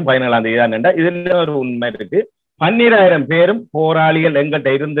போராளிகளும் 17ஆம் தேதி தான் நின்றா. இதுல ஒரு உண்மை இருக்கு. 12,000 பேரும் போராளிகள்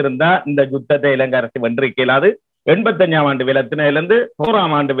எங்கிட்ட இருந்திருந்தா இந்த யுத்தத்தை இலங்கை அரசு வென்றிக்கலாது. 85ஆம் ஆண்டு விலத்தினிலிருந்து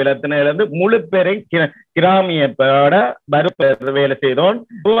 100ஆம் ஆண்டு விலத்தினிலிருந்து முழு பேரை கிராமியப்போட வேலை செய்தோம்.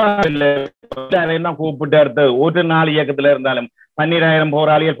 கூப்பிட்டு அடுத்து ஒரு நாள் இயக்கத்துல இருந்தாலும் 12,000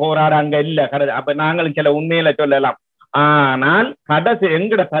 போராளிகள் போராட அங்க இல்ல. அப்ப நாங்களும் சில உண்மையில சொல்லலாம். ஆனால் கடைசி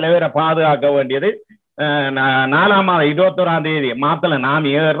எங்கட தலைவரை பாதுகாக்க வேண்டியது 4ஆம் மாதம் 21ஆம் தேதி மாத்தல நாம்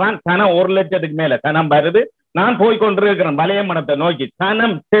ஏறான். சனம் 1 லட்சத்துக்கு மேல சனம் வருது. நான் போய் கொண்டிருக்கிறேன் வலையமனத்தை நோக்கி.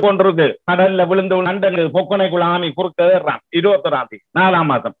 சனம் கொண்டிருக்கு. கடல்ல விழுந்து நண்டனு பொக்கனைக்குள்ள ஆமி குறுக்க ஏறான் 21ஆம் தேதி 4ஆம்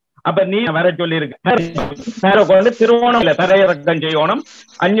மாதம். அப்ப நீ வர சொல்லி இருக்கு திருவோணம்ல தரையிறக்கம் செய்யணும்.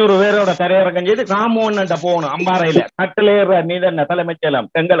 500 பேரோட தரையிறக்கம் செய்து ராமோன் போகணும். அம்பாறையில கட்டில ஏற நீதன்ன தலைமைச் செயலம்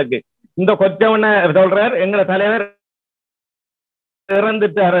எங்களுக்கு இந்த கொச்சவன சொல்றார். எங்களை தலைவர்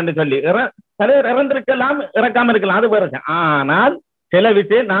இறந்துட்டாருன்னு சொல்லி தலைவர் இறந்திருக்கலாம், இறக்காம இருக்கலாம், அது வேற. ஆனால் சில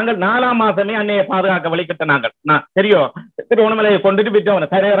விஷயம் நாங்கள் 4ஆம் மாசமே அன்னையை பாதுகாக்க வழிகிட்ட நாங்கள் தெரியும். திருவண்ணாமலையை கொண்டுட்டு போயிட்டோம்.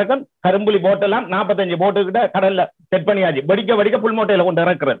 தரையிறக்கம் கரும்புலி போட்டெல்லாம் 45 போட்டுக்கிட்ட கடல்ல செட் பண்ணியாச்சு. வடிக்க புல்மோட்டையில கொண்டு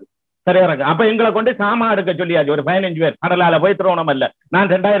இறக்குறது தரையிறக்கம். அப்ப எங்களை கொண்டு சாமா எடுக்க சொல்லியாச்சு. ஒரு 15 பேர் கடலால போய் திருவண்ணாமலை.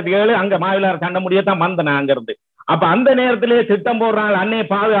 நான் 2007 அங்க மாவிலார் கண்ட முடியத்தான் வந்தேன் அங்க இருந்து. அப்ப அந்த நேரத்திலேயே திட்டம் போடுறாங்க அன்னையை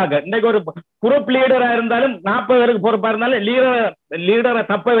பாதுகாக்க. இன்னைக்கு ஒரு குரூப் லீடரா இருந்தாலும் 40 பேருக்கு பொறுப்பா இருந்தாலும் லீடரை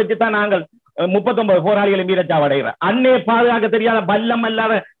தப்ப வச்சுதான் நாங்கள் 39 போராளிகளை வீரச்சாவடைகிறார். அன்னையை பாதுகாக்க தெரியாத பல்லம்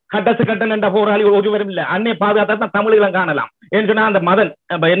அல்லாத கட்டசு கட்டன் என்ற போராளிகள் ஒருவரும் இல்லை. அன்னையை பாதுகாத்தா தான் தமிழர்களும் காணலாம். ஏன்னு சொன்னா அந்த மதன்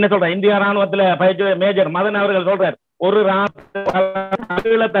என்ன சொல்ற இந்திய ராணுவத்துல பயிற்சி மேஜர் மதன் அவர்கள் சொல்றார், ஒரு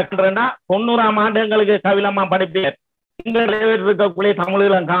ராணுவத்தை 90ஆம் ஆண்டு எங்களுக்கு கவிழமா படிப்பார். இருக்கக்கூடிய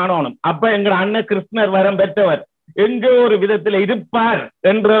தமிழர்களும் காணணும். அப்ப எங்க அண்ணன் கிருஷ்ணர் வரம் பெற்றவர் எங்க ஒரு விதத்துல இருப்பார்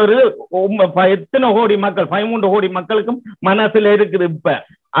என்ற ஒரு எத்தனை கோடி மக்கள் 13 கோடி மக்களுக்கும் மனசுல இருக்குது. இப்ப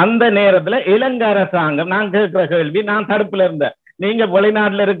அந்த நேரத்துல இலங்கை அரசாங்கம் நான் கேட்கிற கேள்வி, நான் தடுப்புல இருந்தேன், நீங்க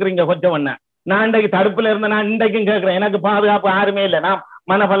வெளிநாட்டுல இருக்கிறீங்க கொஞ்சம். நான் இன்றைக்கு தடுப்புல இருந்தேன். நான் இன்றைக்கும் கேட்கிறேன், எனக்கு பாதுகாப்பு யாருமே இல்லை, நான்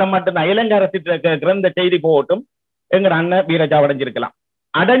மனபலம் மட்டும்தான். இலங்கை அரசு கேட்கிற இந்த செய்தி போகட்டும், எங்க அண்ணன் வீரச்சாவு அடைஞ்சிருக்கலாம்.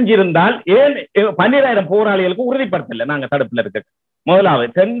 அடைஞ்சிருந்தால் ஏன் 12,000 போராளிகளுக்கு உறுதிப்படுத்தல நாங்க தடுப்புல இருக்க? முதலாவது.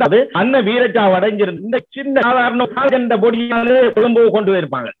 2வது, அண்ணன் வீரச்சாவு அடைஞ்சிருந்து இந்த சின்ன சாதாரண பொடியாலே கொழும்பு கொண்டு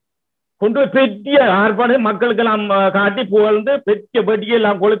போயிருப்பாங்க. கொண்டு போய் பெரிய ஆர்ப்பாடு மக்களுக்கெல்லாம் காட்டி புகழ்ந்து பெரிய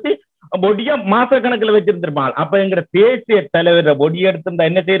பொடியெல்லாம் கொளுத்தி பொடிய மாசக்கணக்கில் வச்சிருந்திருப்பாங்க. அப்ப எங்க தேசிய தலைவர் பொடி எடுத்திருந்தா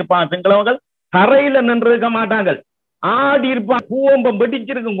என்ன செய்யிருப்பாங்க? சிங்களவர்கள் தரையில நின்று இருக்க மாட்டாங்க, ஆடி இருப்பாங்க. பூவம்பம்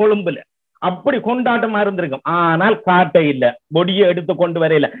வெடிச்சிருக்கும் கொழும்புல, அப்படி கொண்டாட்டமா இருந்திருக்கும். ஆனால் காட்டை இல்ல, பொடியை எடுத்து கொண்டு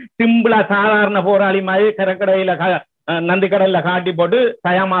வரையில. சிம்பிளா சாதாரண போராளி மாதிரி கரக்கடையில நந்திக்கடல்ல காட்டி போட்டு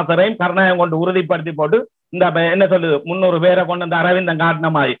தயாமாசரையும் கருணாயம் கொண்டு உறுதிப்படுத்தி போட்டு இந்த என்ன சொல்லுது 300 பேரை கொண்டு வந்து அரவிந்தன்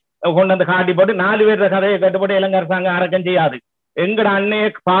காட்டின மாதிரி கொண்டு வந்து காட்டி போட்டு 4 பேர கதையை கட்டுப்பட்டு இலங்கை அரசாங்கம் அரக்கம் செய்யாது. எங்கட அன்னையை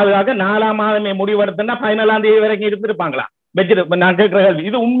பாதுகாக்க 4ஆம் மாதமே முடிவெடுத்துன்னா 14ஆம் தேதி வரைக்கும் இருந்திருப்பாங்களா? வச்சிரு. நான் கேட்கிற கேள்வி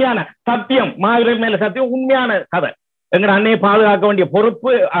இது உண்மையான சத்தியம், மாவீரர் மேல சத்தியம், உண்மையான கதை. எங்கட அன்னையை பாதுகாக்க வேண்டிய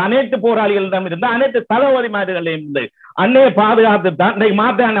பொறுப்பு அனைத்து போராளிகளிடம் இருந்து, அனைத்து தளபதிமார்களிடம் இருந்து. அன்னையை பாதுகாத்து தான் இன்னைக்கு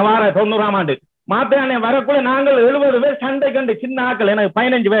மாத்தான வார 90ஆம் ஆண்டு மாத்தான வரக்குள்ள நாங்கள் 70 பேர் சண்டை கண்டு சின்ன ஆக்கள், எனக்கு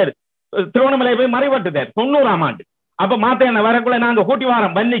 15 பேர் திருவண்ணாமலை போய் மறைபட்டுட்டார் 90ஆம் ஆண்டு. அப்ப மாத்தான வரக்குள்ள நாங்க கூட்டி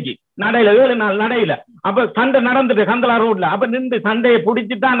வாரம் வன்னிக்கு நடையில 7 நாள் நடையில. அப்ப சண்டை நடந்துட்டு கந்தலா ரோட்ல அப்ப நின்று சண்டையை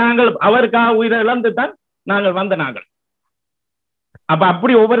பிடிச்சுதான் நாங்கள் அவருக்காக உயிரை இழந்து தான் நாங்கள் வந்த நாங்கள். அப்ப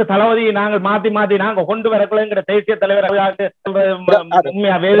அப்படி ஒவ்வொரு தளபதியை நாங்கள் மாத்தி நாங்க கொண்டு வரக்குள்ளங்கிற தேசிய தலைவர்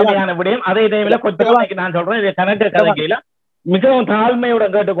உண்மையா வேதனையான விடயம். அதே டைம்ல கொச்சவன்னைக்கு நான் சொல்றேன், இதை கணக்கு கதைக்கையில மிகவும்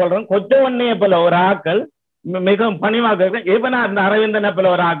தாழ்மையுடன் கேட்டுக்கொள்றேன். கொச்சவன்னைய போல ஒரு ஆக்கள் மிகவும் பணிவாக கேட்கிறேன். எவனா இந்த அரவிந்தனை போல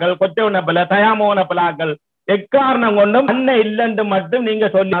ஒரு ஆக்கள், கொச்சவனை போல தயாமோகனை போல ஆக்கள் எக்காரணம் கொண்டும் அண்ணன் இல்லைன்னு மட்டும் நீங்க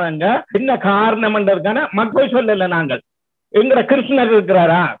சொன்னாங்க. என்ன காரணம் இருக்கான மக்கள் சொல்லல. நாங்கள் எங்கிற கிருஷ்ணர்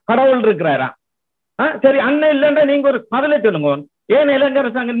இருக்கிறாரா, கடவுள் இருக்கிறாரா? சரி, அண்ணன் இல்லைன்ற நீங்க ஒரு பதிலை சொல்லுங்க. ஏன் இலங்கை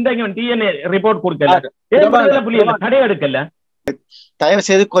அரசாங்கம் இந்த டிஎன்ஏ ரிப்போர்ட் கொடுக்கல, கடை எடுக்கல? தயவு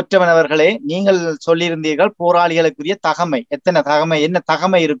செய்து கொற்றவன் அவர்களே, நீங்கள் சொல்லியிருந்தீர்கள் போராளிகளுக்குரிய தகமை, எத்தனை தகமை, என்ன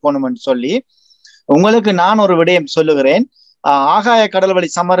தகமை இருக்கணும் என்று சொல்லி. உங்களுக்கு நான் ஒரு விடயம் சொல்லுகிறேன். ஆகாய கடல் வழி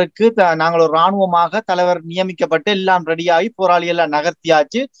சமருக்கு நாங்கள் ஒரு இராணுவமாக தலைவர் நியமிக்கப்பட்டு எல்லாம் ரெடியாகி போராளிகள் எல்லாம்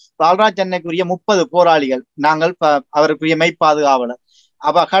நகர்த்தியாச்சு. பால்ராஜ் அன்னைக்குரிய 30 போராளிகள் நாங்கள் அவருக்குரிய மெய்ப்பாதுகாவலர்.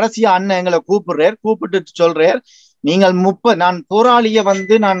 அப்ப கடைசியா அண்ணன் எங்களை கூப்பிட்டு சொல்றார், நீங்கள் நான் போராளிய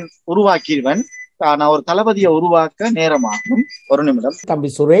நான் உருவாக்கிடுவேன், நான் ஒரு தளபதியை உருவாக்க நேரமாகும். ஒரு நிமிடம். தம்பி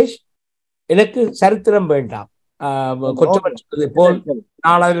சுரேஷ், எனக்கு சரித்திரம் வேண்டாம். போல்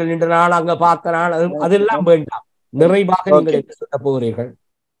நாளில் நின்ற நாள் அங்க பார்த்த நாள் அதெல்லாம் வேண்டாம். நிறைவாக நீங்கள் என்ன சொல்ல போகிறீர்கள்?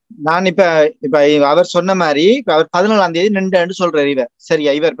 நான் இப்ப அவர் சொன்ன மாதிரி அவர் 14ஆம் தேதி நின்று சொல்றாரு இவர்.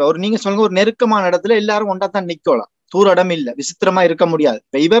 சரியா? இவர் இப்ப நீங்க சொல்லுங்க, ஒரு நெருக்கமான இடத்துல எல்லாரும் ஒன்றாத்தான் நிக்கலாம், தூர இடம் இல்ல, விசித்திரமா இருக்க முடியாது.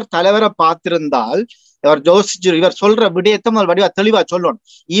 இப்ப இவர் தலைவரை பார்த்திருந்தால் இவர் இவர் சொல்ற விடயத்தை வடிவா தெளிவா சொல்லணும்.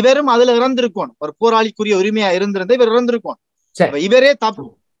 இவரும் அதுல இறந்திருக்கணும். ஒரு போராளிக்குரிய உரிமையா இருந்திருந்தா இவர் இறந்திருக்கணும். இவரே தப்பு.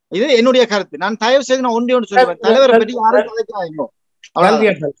 இது என்னுடைய கருத்து. நான் தயவு செய்து நான் ஒன்று சொல்லுவேன், தலைவரை பற்றி யாரும் கதைக்காதீங்க.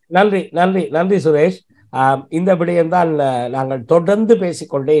 நன்றி நன்றி நன்றி சுரேஷ். இந்த விடயம்தான் நாங்கள் தொடர்ந்து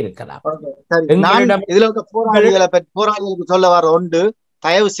பேசிக்கொண்டே இருக்கலாம். இதுல போராளிகளுக்கு சொல்ல வர ஒன்று,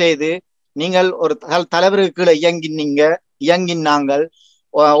 தயவு செய்து நீங்கள் ஒரு தலைவருக்கு கீழே இயங்கினாங்கள்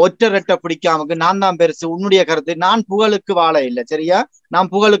ஒற்ற ரெட்ட பிடிக்காமக்கு நான் தான் பெருசு. உன்னுடைய கருத்து. நான் புகழுக்கு வாழ இல்லை. சரியா? நான்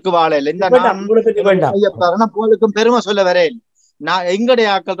புகழுக்கு வாழ இல்லை. இந்த நான் புகழுக்கும் பெருமை சொல்ல வரே இல்லை. நான் எங்களுடைய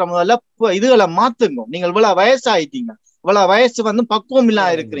ஆக்கள் முதல்ல இதுகளை மாத்துங்க. நீங்கள் இவ்வளவு வயசாயிட்டீங்க, இவ்வளவு வயசு பக்குவம் இல்லா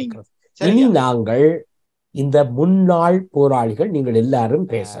இருக்கிறீங்க. இனி நாங்கள் இந்த முன்னாள் போராளிகள் நீங்கள் எல்லாரும்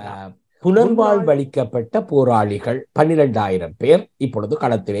பேசலாம். புனர்வாழ்வளிக்கப்பட்ட போராளிகள் 12,000 பேர் இப்பொழுது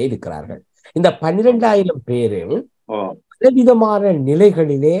களத்திலே இருக்கிறார்கள். இந்த 12,000 பேரில் பலவிதமான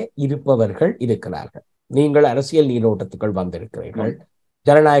நிலைகளிலே இருப்பவர்கள் இருக்கிறார்கள். நீங்கள் அரசியல் நீரோட்டத்துக்குள் வந்திருக்கிறீர்கள்.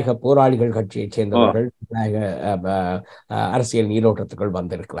 ஜனநாயக போராளிகள் கட்சியைச் சேர்ந்தவர்கள் அரசியல் நீரோட்டத்துக்குள்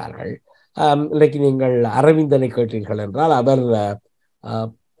வந்திருக்கிறார்கள். இன்றைக்கு நீங்கள் அரவிந்தனை கேட்டீர்கள் என்றால்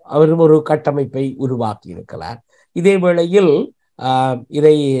அவரும் ஒரு கட்டமைப்பை உருவாக்கி இருக்கிறார். இதே வேளையில்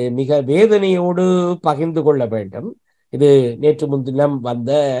இதை மிக வேதனையோடு பகிர்ந்து கொள்ள வேண்டும். இது நேற்று முன்தினம்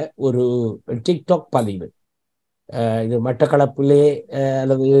வந்த ஒரு டிக்டாக் பதிவு. இது மட்டக்களப்பிலே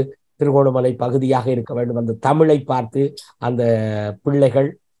அல்லது திருகோணமலை பகுதியாக இருக்க வேண்டும். அந்த தமிழை பார்த்து அந்த பிள்ளைகள்,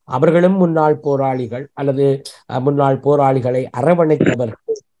 அவர்களும் முன்னாள் போராளிகள் அல்லது முன்னாள் போராளிகளை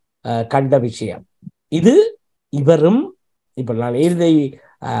அரவணைத்தவர்கள் கண்ட விஷயம் இது. இவரும் இப்ப நான் இதை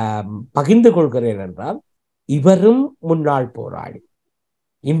பகிர்ந்து கொள்கிறேன் என்றால், இவரும் முன்னாள் போராளி,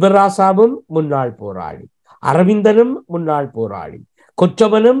 இன்பராசாவும் முன்னாள் போராளி, அரவிந்தனும் முன்னாள் போராளி,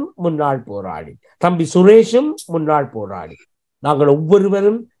 கொற்றவனும் முன்னாள் போராளி, தம்பி சுரேஷும் முன்னாள் போராளி. நாங்கள்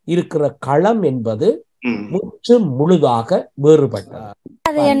ஒவ்வொருவரும் இருக்கிற களம் என்பது முற்று முழுதாக வேறுபட்டது.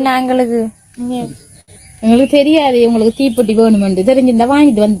 எங்களுக்கு தெரியாது உங்களுக்கு தீப்பெட்டி வேணுமென்று. தெரிஞ்சிருந்தா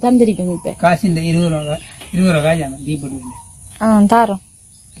வாங்கிட்டு வந்து தந்திருக்கோம். இப்ப காசு இந்த 20 ரூபாய் தீப்பெட்டி தாரோம்.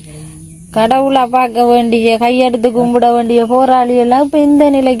 கடவுளை பார்க்க வேண்டிய, கையெடுத்து கும்பிட வேண்டிய போராளி எல்லாம் இப்ப இந்த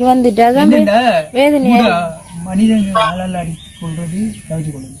நிலைக்கு வந்துட்டு அதான் வேதனையா.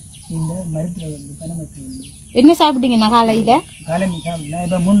 என்ன சாப்பிட்டீங்க காலையில?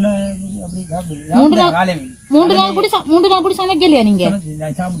 3 நாள் கூட சமைக்கலையா நீங்க?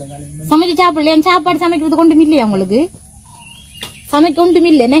 சமைச்சு சாப்பிடலையா? சாப்பாடு சமைக்கிறது கொண்டு இல்லையா உங்களுக்கு? சமைக்க ஒன்றும்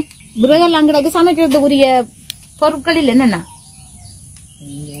இல்லைன்னு விரதம் அங்கடக்கு சமைக்கிறதுக்குரிய பொருட்கள் இல்லை. என்னன்னா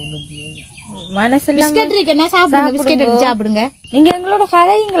சாப்பிடுங்க. நீங்க எங்களோட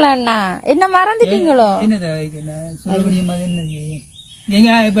கதைங்களா? என்ன மறந்துட்டீங்களோ?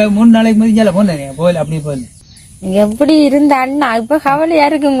 இப்ப 3 நாளைக்கு போல அப்படி போல நீங்க எப்படி இருந்த அண்ணா இப்ப கவலையா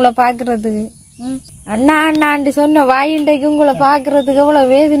இருக்கு உங்களை பாக்குறதுக்கு. அண்ணா அண்ணாண்டு சொன்ன வாயிண்டைக்கு உங்களை பாக்குறதுக்கு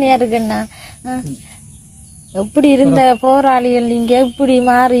எவ்வளவு வேதனையா இருக்குண்ணா. எப்படி இருந்த போராளிகள் நீங்க எப்படி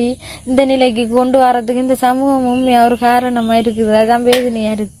மாறி இந்த நிலைக்கு கொண்டு வரதுக்கு இந்த சமூகம் உண்மையா ஒரு காரணமா இருக்குது. அதான்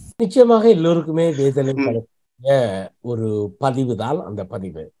வேதனையா இருக்கு. நிச்சயமாக எல்லோருக்குமே வேதனை ஒரு பதிவு தான் அந்த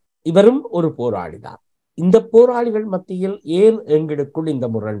பதிவு. இவரும் ஒரு போராளி தான். இந்த போராளிகள் மத்தியில் ஏன் எங்களுக்குள் இந்த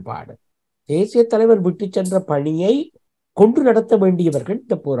முரண்பாடு? தேசிய தலைவர் விட்டு சென்ற பணியை கொண்டு நடத்த வேண்டியவர்கள்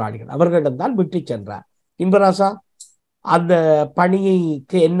இந்த போராளிகள். அவர்களிடம்தான் விட்டு சென்றார். இன்பராசா, அந்த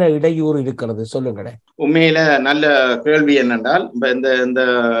பணிக்கு என்ன இடையூறு இருக்கிறது சொல்லுங்களேன். உண்மையில நல்ல கேள்வி என்னென்றால், இந்த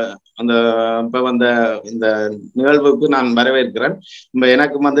நிகழ்வுக்கு நான் வரவேற்கிறேன்.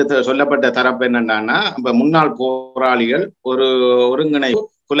 எனக்கு சொல்லப்பட்ட தரப்பு என்னன்னா, முன்னாள் போராளிகள் ஒரு ஒருங்கிணைப்பு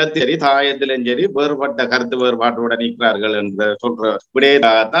குலத்தேரி தாயத்திலும் சரி வேறுபட்ட கருத்து வேறுபாட்டோட நிற்கிறார்கள் என்று சொல்ற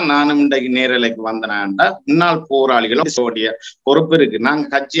விடயத்தான் நானும் இன்றைக்கு நேரலைக்கு வந்தேன்டா. முன்னாள் போராளிகள் பொறுப்பு இருக்கு. நாங்க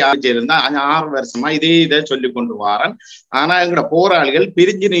கட்சி ஆட்சியிருந்தா 6 வருஷமா இதை சொல்லி கொண்டு வரேன். ஆனா எங்களோட போராளிகள்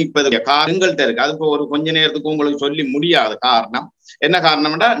பிரிஞ்சு நிற்பது எங்கள்கிட்ட இருக்கு. அது ஒரு கொஞ்ச நேரத்துக்கு உங்களுக்கு சொல்லி முடியாத காரணம் என்ன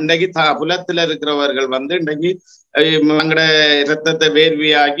காரணம்னா, இன்றைக்கு புலத்துல இருக்கிறவர்கள் இன்றைக்கு எங்கட ரத்தத்தை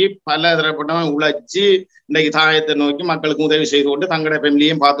வேர்வையாகி பல தரப்பட்டவன் உழைச்சி இன்னைக்கு தாயத்தை நோக்கி மக்களுக்கு உதவி செய்து கொண்டு தங்களோட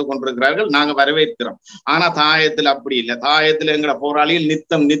ஃபேமிலியும் பார்த்து கொண்டிருக்கிறார்கள். நாங்க வரவேற்கிறோம். ஆனா தாயத்துல அப்படி இல்லை. தாயத்துல எங்கட போராளிகள்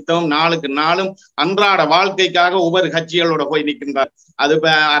நித்தம் நாளுக்கு நாளும் அன்றாட வாழ்க்கைக்காக ஒவ்வொரு கட்சிகளோட போய் நிற்கின்றார். அது இப்ப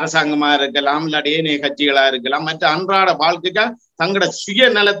அரசாங்கமா இருக்கலாம், இல்லாட்டி ஏனைய கட்சிகளா இருக்கலாம். மற்ற அன்றாட வாழ்க்கைக்காக தங்களோட சுய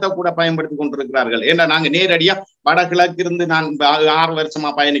நலத்தை கூட பயன்படுத்தி கொண்டிருக்கிறார்கள். ஏன்னா நாங்க நேரடியா வடகிழக்கு இருந்து நான் 6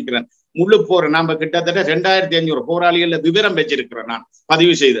 வருஷமா பயணிக்கிறேன். முழு போற நம்ம கிட்டத்தட்ட 2500 போராளிகள் விவரம் வச்சிருக்கிறேன். நான்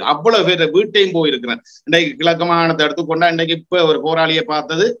பதிவு செய்து அவ்வளவு பேர் வீட்டையும் போயிருக்கிறேன். இன்றைக்கு கிழக்கு மாகாணத்தை எடுத்துக்கொண்டா இன்றைக்கு இப்ப ஒரு போராளியை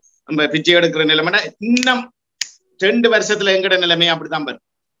பார்த்தது நம்ம பிச்சை எடுக்கிற நிலைமைனா இன்னும் 2 வருஷத்துல எங்கட நிலைமையை அப்படித்தான் பாரு.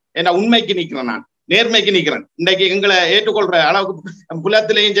 ஏன்னா உண்மைக்கு நிக்கிறேன், நான் நேர்மைக்கு நிக்கிறேன். இன்றைக்கு எங்களை ஏற்றுக்கொள்ற அளவுக்கு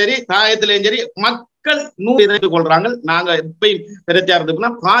புலத்திலையும் சரி தாயத்திலையும் சரி மக்கள் 100 ஏற்றுக்கொள்றாங்க. நாங்க எப்பயும்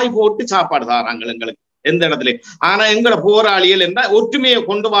பிரச்சாரத்துக்குன்னா பாய் போட்டு சாப்பாடு தாராங்க எங்களுக்கு எந்த இடத்துலயும். ஆனா எங்களை போராளிகள் என்றால் ஒற்றுமையை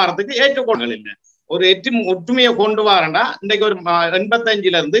கொண்டு வரதுக்கு ஏற்றுக்கொள்கள் இல்லை. ஒரு ஒற்றுமையை கொண்டு வரண்டா இன்றைக்கு ஒரு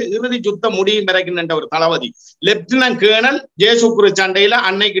 85ல இருந்து இறுதி சுத்தம் முடியும் வரைக்கும் ஒரு தளபதி லெப்டினன்ட் கேர்னல் ஜேசுக்குரு சண்டையில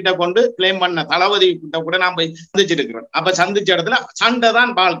அன்னை கிட்ட கொண்டு கிளைம் பண்ண தளபதி கிட்ட கூட நான் போய் சந்திச்சிருக்கிறேன். அப்ப சந்திச்ச இடத்துல சண்டை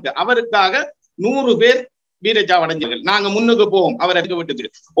தான் வாழ்க்கை. அவருக்காக 100 பேர் வீரச்சாவடைஞ்சர்கள். நாங்க முன்னுக்கு போவோம் அவரை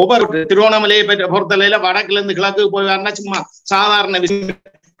விட்டு. ஒவ்வொரு திருவண்ணாமலையை பொறுத்தலையில வடக்குல இருந்து கிழக்கு போய் சும்மா சாதாரண விஷயம்.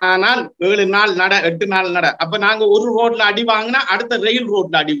 ஆனால் 7 நாள் நட 8 நாள் நட. அப்ப நாங்க ஒரு ரோட்ல அடி வாங்கினா அடுத்த ரயில்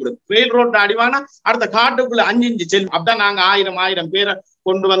ரோட்ல அடி விடும். ரயில் ரோட்ல அடி வாங்கினா அடுத்த காட்டுக்குள்ள 5 செல்லும். அப்பதான் நாங்க 1000 பேரை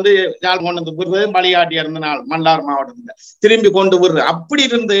கொண்டு வந்து யாழ் கொண்டு வந்து விடுறது. பலியாட்டியா இருந்த நாள் மன்னார் மாவட்டத்துல திரும்பி கொண்டு விடுறது. அப்படி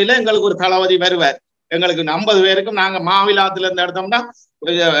இருந்ததுல எங்களுக்கு ஒரு தளபதி வருவார். எங்களுக்கு 50 பேருக்கும் நாங்க மாவிலாத்துல இருந்து எடுத்தோம்னா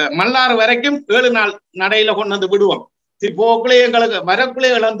மல்லாறு வரைக்கும் 7 நாள் நடையில கொண்டு வந்து விடுவோம். போக்குள்ளே எங்களுக்கு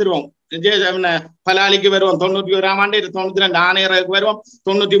வரக்குள்ளே இழந்துருவோம். பலாலிக்கு வருவோம் 91ஆம் ஆண்டு, 92 ஆணையருக்கு வருவோம்,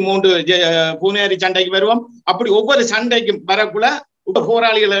 93 பூனேரி சண்டைக்கு வருவோம். அப்படி ஒவ்வொரு சண்டைக்கும் வரக்குள்ள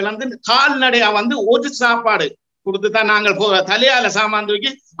போராளிகளை இழந்து கால்நடையா வந்து ஒரு சாப்பாடு கொடுத்துதான் நாங்கள் தலையால சாமான்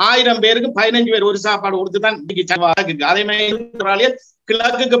தூக்கி 1000 பேருக்கு 15 பேர் ஒரு சாப்பாடு கொடுத்துதான். அதே மாதிரி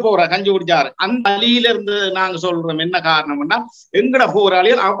கிழக்குக்கு போற கஞ்சி குடிச்சாரு. அந்த வழியில இருந்து நாங்க சொல்றோம் என்ன காரணம்னா எங்கட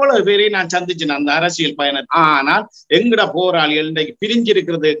போராளிகள் அவ்வளவு பேரையும் நான் சந்திச்சேன் அந்த அரசியல் பயணம். ஆனால் எங்கட போராளிகள் இன்றைக்கு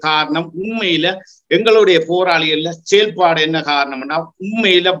பிரிஞ்சிருக்கிறது காரணம் உண்மையில எங்களுடைய போராளிகள்ல செயல்பாடு என்ன காரணம்னா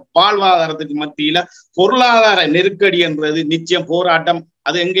உண்மையில வாழ்வாதாரத்துக்கு மத்தியில பொருளாதார நெருக்கடி என்றது நிச்சயம் போராட்டம்.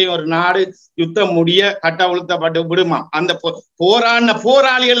 அது எங்கேயும் ஒரு நாடு யுத்தம் முடிய கட்டவிழ்த்தப்பட்டு விடுமா? அந்த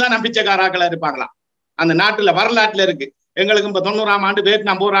போராளிகள் தான் பிச்சைக்காராக்களா இருப்பாங்களா? அந்த நாட்டுல வரலாற்றுல இருக்கு. எங்களுக்கு இப்ப 90ஆம் ஆண்டு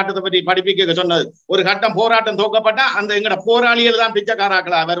வியட்நாம் போராட்டத்தை பற்றி படிப்பிக்க சொன்னது. ஒரு கட்டம் போராட்டம் தோக்கப்பட்டா அந்த எங்கட போராளிகள் தான்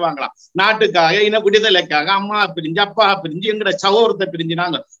பிச்சைக்காராக்களா வருவாங்களாம். நாட்டுக்காக இன விடுதலைக்காக அம்மா பிரிஞ்சு அப்பா பிரிஞ்சு எங்கட சகோதரத்தை பிரிஞ்சு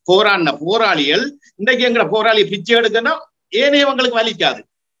நாங்க போராடின போராளிகள் இன்றைக்கு எங்கட போராளி பிச்சை எடுக்கணும். ஏனையவங்களுக்கு வலிக்காது,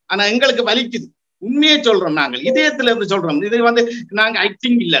 ஆனா எங்களுக்கு வலிக்குது. உண்மையை சொல்றோம், நாங்கள் இதயத்துல இருந்து சொல்றோம். இது நாங்க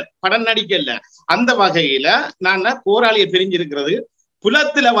ஆக்டிங் இல்ல, படம் நடிக்க இல்ல. அந்த வகையில நான் போராளியை பிரிஞ்சிருக்கிறது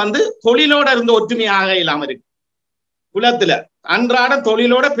புலத்துல தொழிலோட இருந்து ஒற்றுமையாக இல்லாம இருக்கு. குலத்துல அன்றாட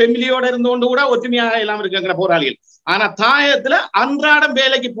தொழிலோட ஃபெமிலியோட இருந்து கொண்டு கூட ஒற்றுமையாக இல்லாம இருக்குங்கிற போராளிகள். ஆனா தாயத்துல அன்றாடம்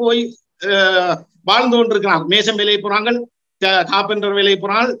வேலைக்கு போய் வாழ்ந்து கொண்டு இருக்கிறாங்க. மேசம் வேலைக்கு போறாங்க, காப்பெண்டர் வேலைக்கு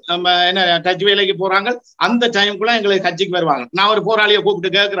போறாங்க, என்ன டச் வேலைக்கு போறாங்க. அந்த டைமுக்குள்ள எங்களுக்கு கட்சிக்கு வருவாங்க. நான் ஒரு போராளியை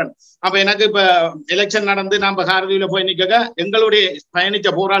கூப்பிட்டு கேட்கிறேன். அப்ப எனக்கு இப்ப எலெக்ஷன் நடந்து நம்ம கார்வியில போய் நிக்க எங்களுடைய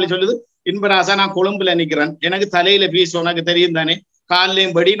பயணிச்ச போராளி சொல்லுது, இன்பராசா நான் கொழும்புல நிக்கிறேன், எனக்கு தலையில பீஸ் உனக்கு தெரியும் தானே,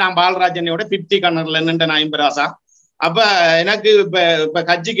 காலையும் படி நான் பாலராஜனையோட 50 கண்ணர்ல நின்ற நான் இன்பராசா. அப்ப எனக்கு இப்ப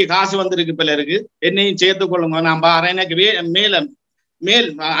கட்சிக்கு காசு வந்திருக்கு பிள்ளை இருக்கு, என்னையும் சேர்த்து கொள்ளுங்க நான் பாறேன். எனக்கு மேல்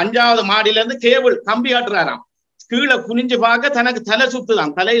 5வது மாடியில இருந்து கேபிள் கம்பி ஆட்டுறாராம். கீழே குனிஞ்சு பார்க்க தனக்கு தலை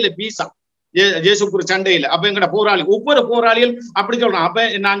சுத்துதான், தலையில பீசா ஜேசுக்குரு சண்டையில. அப்ப எங்கட போராளி ஒவ்வொரு போராளிகள் அப்படி சொல்றான். அப்ப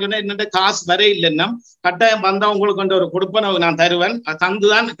நான் சொன்னேன், என்னட்ட காசு வர இல்லைன்னா கட்டாயம் வந்தா உங்களுக்கு ஒரு கொடுப்பனவு நான் தருவேன்,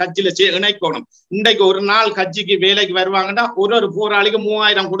 தந்துதான் கட்சியில இணைக்கணும். இன்றைக்கு ஒரு நாள் கட்சிக்கு வேலைக்கு வருவாங்கன்னா ஒரு போராளிக்கு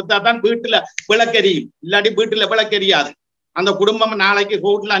 3000 கொடுத்தா தான் வீட்டுல விளக்கெரியும், இல்லாட்டி வீட்டுல விளக்கெரியாது. அந்த குடும்பம் நாளைக்கு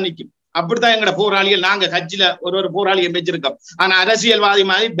கோர்ட்ல நிற்கும். அப்படித்தான் எங்கட போராளிகள். நாங்க கட்சியில ஒரு போராளியை வச்சிருக்கோம். ஆனா அரசியல்வாதி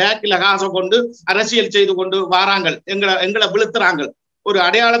மாதிரி பேக்ல காசை கொண்டு அரசியல் செய்து கொண்டு வாராங்க, எங்களை விழுத்துறாங்க, ஒரு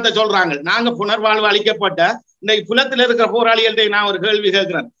அடையாளத்தை சொல்றாங்க. நாங்க புனர்வாழ்வு அளிக்கப்பட்ட இன்னைக்கு புலத்துல இருக்கிற போராளிகள்ட்ட நான் ஒரு கேள்வி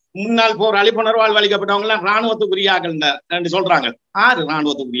கேட்கிறேன். முன்னாள் போராளி புனர்வாழ்வு அளிக்கப்பட்டவங்க எல்லாம் இராணுவத்துக்குரியாக்கள் என்று சொல்றாங்க. 6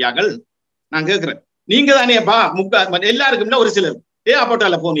 இராணுவத்துக்குரியாக்கள் நான் கேட்கிறேன். நீங்க தானேப்பா எல்லாருக்கும் ஒரு சிலர்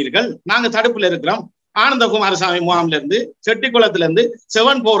அப்போட்டால போனீர்கள். நாங்க தடுப்புல இருக்கிறோம். ஆனந்த குமாரசாமி முகாம்ல இருந்து, செட்டிக்குளத்துல இருந்து,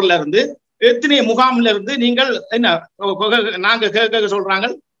 7-4ல இருந்து, எத்தனை முகாம்ல இருந்து நீங்கள் என்ன நாங்க கேட்க சொல்றாங்க.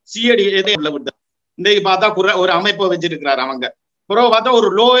 சிஐடி விட்டு இன்னைக்கு பார்த்தா ஒரு அமைப்பை வச்சிருக்கிறாரு. அவங்க புறவை பார்த்தா ஒரு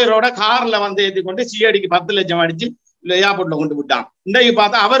லோயரோட கார்ல ஏற்றி கொண்டு சிஐடிக்கு 10 லட்சம் அடிச்சு ஏர்போர்ட்ல கொண்டு விட்டான். இன்றைக்கு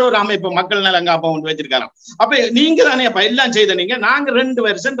பார்த்தா அவர் ஒரு அமைப்பு மக்கள் நலங்காப்பா கொண்டு வச்சிருக்காராம். அப்ப நீங்க தானே அப்ப எல்லாம் செய்த நீங்க, நாங்க 2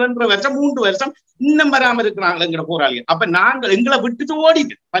 வருஷம் 2.5 வருஷம் 3 வருஷம் இன்னும் வராம இருக்கிறாங்களேங்கிற போராளிகள். அப்ப நாங்க எங்களை விட்டுட்டு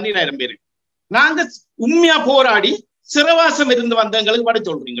ஓடிட்டு 12,000 பேரு நாங்க உண்மையா போராடி சிறவாசம் இருந்து வந்தவங்களுக்கு படை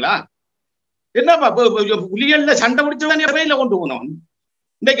சொல்றீங்களா? என்னப்பா புலிகள்ல சண்டை பிடிச்சவன் சிறையில கொண்டு போனோம்.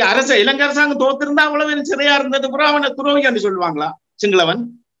 இன்றைக்கு இலங்கை அரசாங்கம் தோத்திருந்தா அவ்வளவு சிறையா இருந்தது புறா அவனை துரோகின்னு சொல்லுவாங்களா சிங்களவன்?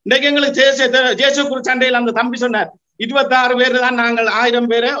 இன்றைக்கு எங்களுக்கு ஜேசுக்குரு சண்டையில் அந்த தம்பி சொன்னார் 26 பேர் தான் நாங்கள் 1000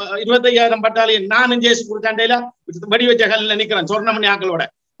 பேரு 25,000 பட்டாளியன். நானும் ஜேசுக்குரு சண்டையில வெடி வச்ச கல்ல நிக்கிறேன் சொர்ணமணி ஆக்களோட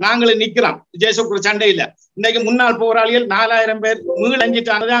நாங்களும் நிக்கிறோம் ஜேசுக்குரு சண்டையில. இன்னைக்கு முன்னாள் போராளிகள் 4,000 பேர்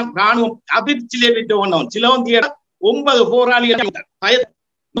மீளஞ்சிட்டாங்கதான் ராணுவம் அதிர்ச்சியிலே விட்டு ஒண்ணோம். சிலவந்தியிட 9 போராளிகள்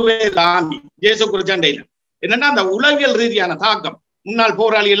ஜேசுக்குரு சண்டையில. என்னன்னா அந்த உளவியல் ரீதியான தாக்கம் முன்னாள்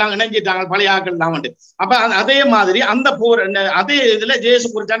போராளிகள் எல்லாம் இணைஞ்சிட்டாங்க பழைய ஆக்கள் தான் வந்து. அப்ப அதே மாதிரி அந்த அதே இதுல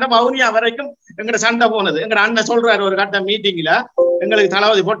ஜேசுக்குரு சண்டை வவுனியா வரைக்கும் எங்கட சண்டை போனது. எங்கட அண்ணன் சொல்றாரு ஒரு கட்ட மீட்டிங்ல எங்களுக்கு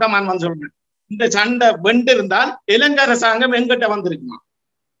தளபதி பொட்டமான் சொல்றேன், இந்த சண்டை வெண்டு இருந்தால் இலங்கை அரசாங்கம் எங்கிட்ட வந்திருக்குமா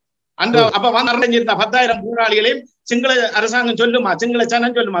அந்த அப்ப வந்து அடைஞ்சிருந்தா 10,000 போராளிகளையும் சிங்கள அரசாங்கம் சொல்லுமா, சிங்கள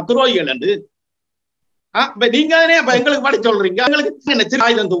சனம் சொல்லுமா துரோகிகள் என்று. நீங்க அப்ப எங்களுக்கு படி சொல்றீங்க, எங்களுக்கு என்ன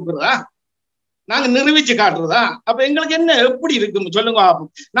ஆயுதம் தூக்குறதா, நாங்க நிரூபிச்சு காட்டுறதா? அப்ப எங்களுக்கு என்ன எப்படி இருக்கு சொல்லுங்க.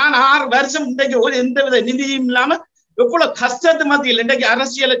 நான் 6 வருஷம் இன்றைக்கு ஒரு எந்த வித நிதியும் இல்லாம எவ்வளவு கஷ்டத்து மத்தியில் இன்றைக்கு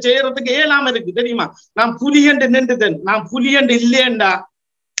அரசியலை செய்யறதுக்கு இயலாம இருக்கு தெரியுமா? நான் புலியண்டு நின்றுட்டேன். நான் புலியண்டு இல்லையண்டா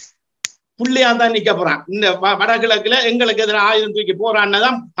புள்ளியா தான் நிக்க போறான். இந்த வடகிழக்குல எங்களுக்கு எதிராக ஆயுதம் தூக்கி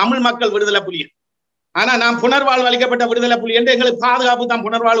போறான்னதான் தமிழ் மக்கள் விடுதலை புலிகள். ஆனா நான் புனர்வாழ்வு அளிக்கப்பட்ட விடுதலை புலி என்று எங்களுக்கு பாதுகாப்பு தான்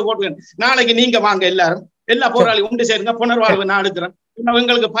புனர்வாழ்வு போட்டுவேன். நாளைக்கு நீங்க வாங்க எல்லாரும் எல்லா போராளி உண்டு சேருங்க, புனர்வாழ்வு நான் எடுக்கிறேன்.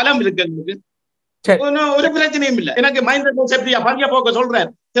 எங்களுக்கு பலம் இருக்கு, எங்களுக்கு ஒரு பிரச்சனையும் இல்லை. எனக்கு மஹிந்த தேசப்பிரியா பரிய போக்க சொல்றார்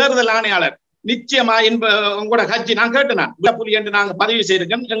தேர்தல் ஆணையாளர், நிச்சயமா உங்களோட கட்சி நான் கேட்டேன் புலி என்று நாங்க பதிவு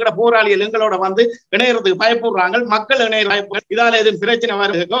செய்திருக்கேன். எங்களோட போராளிகள் எங்களோட வந்து இணையறதுக்கு பயப்படுறாங்க, மக்கள் இணைய இதால எதுவும் பிரச்சனை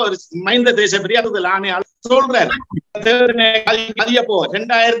வருவதற்கோ ஒரு மஹிந்த தேசப்பிரியா தேர்தல் ஆணையாளர் சொல்றாரு. பதியப்போ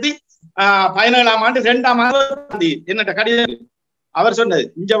 2017ஆம் ஆண்டு 2ஆம் ஆண்டு என்னட்ட கடிதம் அவர் சொன்னது,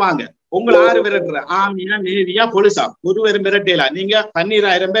 இங்க வாங்க உங்களை 6 விரட்டுற ஆமியா நேவியா பொலிசா ஒருவரும் விரட்டல, நீங்க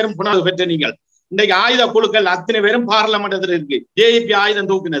 12,000 பேரும் புனர்வு பெற்ற நீங்கள். இன்றைக்கு ஆயுத குழுக்கள் அத்தனை பேரும் பார்லமெண்டத்தில் இருக்கு. ஜேபி ஆயுதம்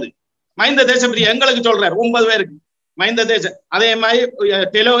தூக்குனது மஹிந்த தேசப்பிரியா எங்களுக்கு சொல்றாரு 9 பேருக்கு மஹிந்த தேசம். அதே மாதிரி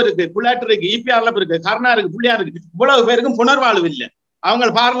டெலோ இருக்கு, புலாட் இருக்கு, இபிஆர்ல இருக்கு, கருணா இருக்கு, புள்ளியா இருக்கு. இவ்வளவு பேருக்கும் புனர்வாழ்வு இல்லை,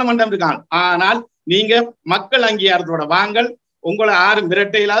 அவங்க பார்லமெண்டம் இருக்காங்க. ஆனால் நீங்க மக்கள் அங்கீகாரத்தோட வாங்கள், உங்களை 6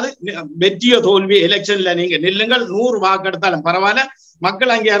 மிரட்டையிலாது வெற்றியோ தோல்வி எலெக்ஷன்ல நீங்க நில்லுங்கள், 100 வாக்கு எடுத்தாலும் பரவாயில்ல,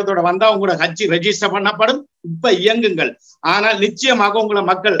 மக்கள் அங்கீகாரத்தோட வந்தா உங்களோட கட்சி ரெஜிஸ்டர் பண்ணப்படும், இப்ப இயங்குங்கள். ஆனால் நிச்சயமாக உங்களை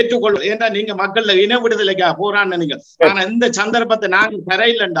மக்கள் ஏற்றுக்கொள்ளும். ஏன்னா நீங்க மக்கள்ல இன விடுதலைக்கா போராடுனீங்க. ஆனா இந்த சந்தர்ப்பத்தை நாங்க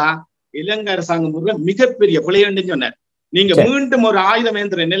தரையிலண்டா இலங்கை அரசாங்கம் மிகப்பெரிய பிள்ளைன்னு சொன்னார். நீங்க மீண்டும் ஒரு ஆயுதம்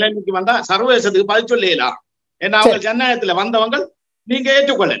ஏந்திர நிலைமைக்கு வந்தா சர்வதேசத்துக்கு பதில் சொல்லலாம். ஏன்னா அவங்க ஜனநாயகத்துல வந்தவங்க நீங்க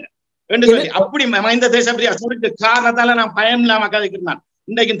ஏற்றுக்கொள்ளல என்று சொல்லி அப்படி மஹிந்த தேசப்பிரியா சொல்லிட்டு காரணத்தால நான் பயம் இல்லாம கதைக்கிறேன்.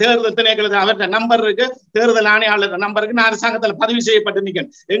 இன்றைக்கு தேர்தல் திணைக்களத்துல அவர்கிட்ட நம்பர் இருக்கு, தேர்தல் ஆணையாளர் நம்பர் இருக்கு, நான் அரசாங்கத்துல பதிவு செய்யப்பட்டு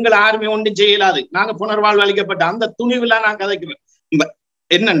நிற்கிறேன். எங்களை யாருமே ஒன்றும் செய்யலாது, நாங்க புனர்வாழ்வு அளிக்கப்பட்ட அந்த துணிவுல நான் கதைக்கிறேன்.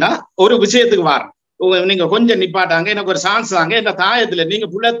 என்னன்னா ஒரு விஷயத்துக்கு வாரம் நீங்க கொஞ்சம் நிப்பாட்டாங்க, எனக்கு ஒரு சான்ஸ் தாங்க. எங்க தாயத்துல நீங்க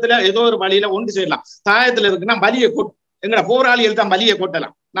புலத்துல ஏதோ ஒரு வழியில ஒன்று செய்யலாம். தாயத்துல இருக்குன்னா வலியை எங்கட போராளிகள் தான் வலியை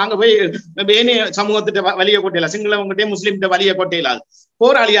கொட்டலாம். நாங்க போய் வேணிய சமூகத்திட்ட வலியை கொட்டையில, சிங்களவங்கிட்டே முஸ்லீம்கிட்ட வலியை கொட்டையிலாது.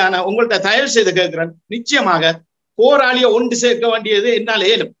 போராளியான உங்கள்கிட்ட தயவு செய்து கேட்கிறேன், நிச்சயமாக போராளியை ஒன்று சேர்க்க வேண்டியது என்னால்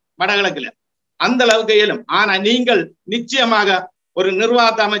இயலும், வடகிழக்குல அந்த அளவுக்கு இயலும். ஆனா நீங்கள் நிச்சயமாக ஒரு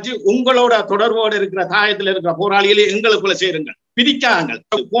நிர்வாகத்தை அமைச்சு உங்களோட தொடர்போடு இருக்கிற தாயத்துல இருக்கிற போராளிகளை எங்களுக்குள்ள சேருங்கள், பிரிக்காங்கள்.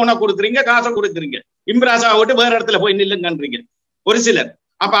 போனை கொடுக்குறீங்க, காசை கொடுக்குறீங்க, இம்ராசா விட்டு வேற இடத்துல போய் நில்லுங்கன்றீங்க ஒரு சிலர்.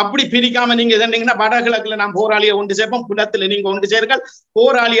 அப்ப அப்படி பிரிக்காம நீங்க இதன்னீங்கன்னா வடகிழக்குல நான் போராளியை ஒன்று சேர்ப்போம், புலத்துல நீங்க ஒன்று சேருங்கள்.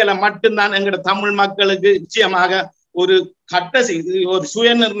 போராளிகளை மட்டும்தான் எங்களோட தமிழ் மக்களுக்கு நிச்சயமாக ஒரு ஒரு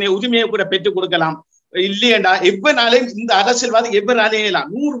சுயநிர்ணய உரிமையை கூட பெற்றுக் கொடுக்கலாம். இல்லையண்டா எவ்வளவு இந்த அரசியல்வாதி எவ்வளவு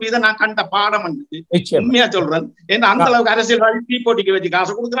 100% நான் கண்ட பாடம் உண்மையா சொல்றேன். ஏன்னா அந்த அளவுக்கு அரசியல்வாதி தீ போட்டிக்கு வச்சு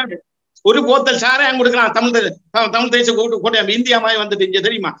காசை கொடுக்குறாங்க. ஒரு போத்தல் சாராயம் கொடுக்கலாம் தமிழ் தேச கோட்டை இந்தியா மாதிரி வந்துட்டு இங்க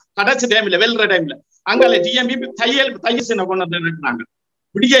தெரியுமா, கடைசி டைம்ல வெல்ற டைம்ல அங்கால டிஎம்பி தையல் கொண்டு வந்து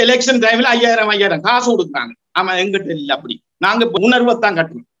விடிய எலெக்ஷன் டைம்ல 5000 காசு கொடுக்குறாங்க. ஆமா எங்கிட்ட இல்லை, அப்படி நாங்க உணர்வைத்தான்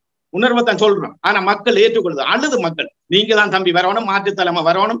கட்டணும், உணர்வைத்தான் சொல்றோம். ஆனா மக்கள் ஏற்றுக்கொள்ளுது, அழுது மக்கள் நீங்க தான் தம்பி வரணும், மாற்றுத்தலைமை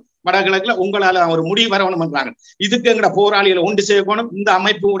வரணும், வடகிழக்குல உங்களால ஒரு முடிவு வரணும் பண்றாங்க. இதுக்கு எங்கட போராளிகளை ஒன்று செய்யணும். இந்த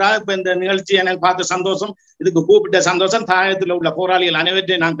அமைப்பு கூட இப்ப இந்த நிகழ்ச்சி எனக்கு பார்த்த சந்தோஷம், இதுக்கு கூப்பிட்ட சந்தோஷம். தாயத்துல உள்ள போராளிகள்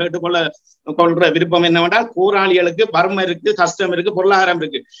அனைவற்றையும் நான் கேட்டுக்கொள்ற விருப்பம் என்னவென்றால், போராளிகளுக்கு வறுமை இருக்கு, கஷ்டம் இருக்கு, பொருளாதாரம்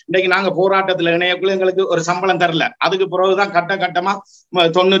இருக்கு. இன்னைக்கு நாங்க போராட்டத்துல இணையக்குள்ள எங்களுக்கு ஒரு சம்பளம் தரல, அதுக்கு பிறகுதான் கட்டமா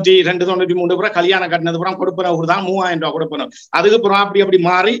 92 93 ரூபாய் கல்யாணம் கட்டினது புறம் கொடுப்பன தான் 3000 ரூபாய் கொடுப்பணும். அதுக்கு புறம் அப்படி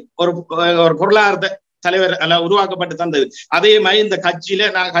மாறி ஒரு பொருளாதாரத்தை தலைவர் உருவாக்கப்பட்டு தந்தது. அதே மாதிரி இந்த கட்சியில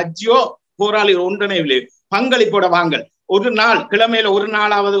நான் கட்சியோ போராளிகள் ஒன்றிணைவில்லை, பங்களிப்போட வாங்கள். ஒரு நாள் கிழமையில ஒரு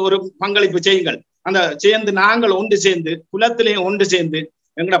நாளாவது ஒரு பங்களிப்பு செய்யுங்கள். அந்த சேர்ந்து நாங்கள் ஒன்று சேர்ந்து குலத்திலேயும் ஒன்று சேர்ந்து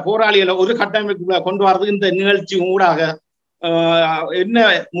எங்கட போராளிகளை ஒரு கட்டமைப்புக்குள்ள கொண்டு வர்றது இந்த நிகழ்ச்சி ஊடாக என்ன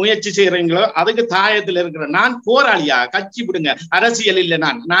முயற்சி செய்யறீங்களோ அதுக்கு தாயத்துல இருக்கிற நான் போராளியா, கட்சி விடுங்க, அரசியல் இல்லை.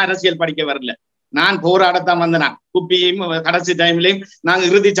 நான் அரசியல் படிக்க வரல, நான் போராடத்தான் வந்தேன். குப்பியும் கடைசி டைம்லயும் நாங்க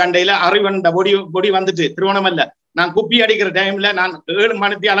இறுதி சண்டையில அறிவண்ட பொடி வந்துட்டு திருவண்ணாமலை நான் குப்பி அடிக்கிற டைம்ல நான் 7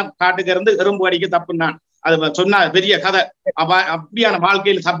 மணித்தியாலம் காட்டுக்கு இருந்து எறும்பு அடிக்க தப்பு. நான் அது சொன்ன பெரிய கதை. அப்படியான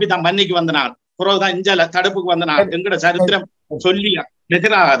வாழ்க்கையில் தப்பித்தான் மன்னிக்கு வந்த நான், பிறகுதான் இஞ்சால தடுப்புக்கு வந்த நான். எங்கட சரித்திரம் சொல்லி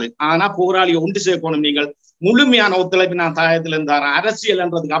எதிராகாது. ஆனா போராளியை ஒன்று சேர்க்கணும். நீங்கள் முழுமையான ஒத்துழைப்பு நான் தாயத்துல இருந்தாரன். அரசியல்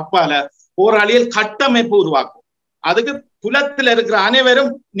என்றதுக்கு அப்பால போராளிகள் கட்டமைப்பு உருவாக்கும். அதுக்கு குலத்துல இருக்கிற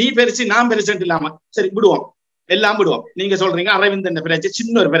அனைவரும் நீ பெருசு நான் பெருசுன்னு இல்லாம சரி விடுவோம், எல்லாம் விடுவோம். நீங்க சொல்றீங்க அரவிந்தன் பிரச்சனை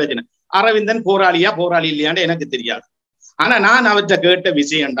சின்ன ஒரு பிரச்சனை. அரவிந்தன் போராளியா போராளி இல்லையான்னு எனக்கு தெரியாது. ஆனா நான் அவற்றை கேட்ட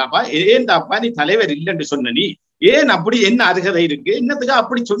விஷயம்டாப்பா, ஏன்டாப்பா நீ தலைவர் இல்லைன்னு சொன்ன, நீ ஏன் அப்படி என்ன அருகதை இருக்கு, என்னத்துக்கு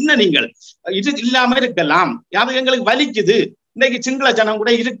அப்படி சொன்ன, நீங்கள் இது இல்லாம இருக்கலாம், அது எங்களுக்கு வலிக்குது, இன்னைக்கு சிங்கள ஜனம்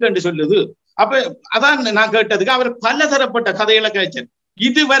கூட இருக்குன்னு சொல்லுது. அப்ப அதான் நான் கேட்டதுக்கு அவர் பலதரப்பட்ட கதைகளை கேட்டேன்.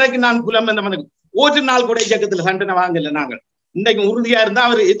 இதுவரைக்கும் நான் புலம்பெந்த ஒரு நாள் கூட இயக்கத்துல சண்டனை வாங்கல. நாங்கள் இன்னைக்கு உறுதியா இருந்தா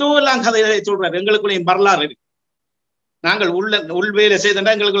அவர் ஏதோ எல்லாம் கதைகளை சொல்றாரு. எங்களுக்குள்ள வரலாறு இருக்கு. நாங்கள் உள்வேலை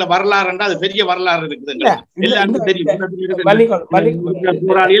செய்தா எங்களுக்குள்ள வரலாறுண்டா அது பெரிய வரலாறு இருக்குது. எல்லாருக்கும் தெரியும்.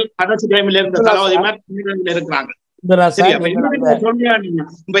 போராளிகள் கடைசி டைம்ல இருந்த தளபதி மாதிரி இருக்கிறாங்க.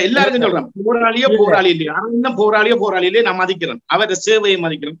 எல்லாருக்கும் சொல்றேன், போராளியோ போராளி இல்லையா, இன்னும் போராளியோ போராளி இல்லையே நான் மதிக்கிறேன், அவரை சேவையை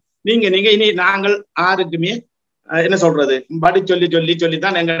மதிக்கிறேன். நீங்க இனி நாங்கள் யாருக்குமே என்ன சொல்றது படி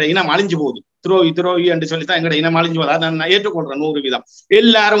சொல்லித்தான் எங்களோட இனம் அழிஞ்சு போகுது. துரோகி என்று சொல்லித்தான் எங்களோட இனம் அழிஞ்சு போகுது. அதை நான் ஏற்றுக்கொள்றேன் 100%.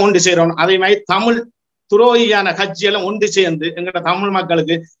 எல்லாரும் ஒன்று சேரணும். அதே மாதிரி தமிழ் துரோகியான கட்சியெல்லாம் ஒன்று சேர்ந்து எங்களோட தமிழ்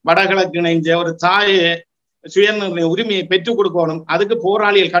மக்களுக்கு வடகிழக்கு இணைஞ்ச ஒரு சுயநிர்ணய உரிமையை பெற்றுக் கொடுக்கணும். அதுக்கு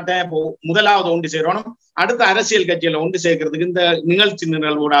போராளிகள் கட்டாயம் முதலாவது ஒன்று சேரணும். அடுத்த அரசியல் கட்சியில ஒன்று சேர்க்கறதுக்கு இந்த நிகழ்ச்சி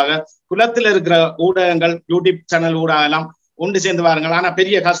நிகழ்வூடாக குலத்துல இருக்கிற ஊடகங்கள் யூடியூப் சேனல் ஊடாக எல்லாம் ஒன்று சேர்ந்து வாருங்கள். ஆனா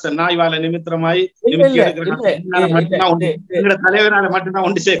பெரிய கஷ்டம், நாய்வால நிமித்தமாய் தலைவரால மட்டும்தான்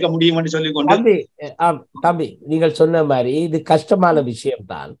ஒன்று சேர்க்க முடியும் சொல்லி கொண்டு தம்பி நீங்கள் சொன்ன மாதிரி இது கஷ்டமான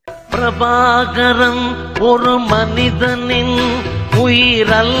விஷயம்தான். பிரபாகரன் ஒரு மனிதனின்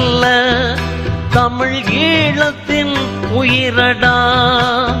உயிரல்ல, தமிழ் ஈழத்தின் உயிரடா.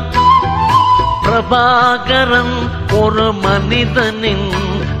 பிரபாகரன் ஒரு மனிதனின்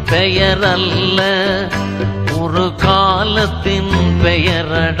பெயரல்ல, ஒரு காலத்தின்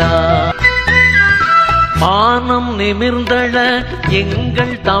பெயரடா. மானம் நிமிர்ந்தழ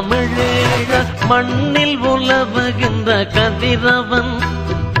எங்கள் தமிழீழ மண்ணில் உலவுகின்ற கதிரவன்.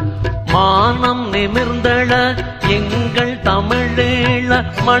 மானம் நிமிர்ந்தழ எங்கள் தமிழீழ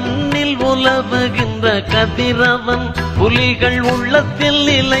மண்ணில் உலவுகின்ற கதிரவன். புலிகள் உள்ளத்தில்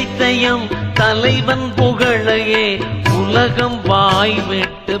இளைத்தயம் தலைவன் புகழையே உலகம்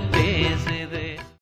வாய்விட்டு பேசு.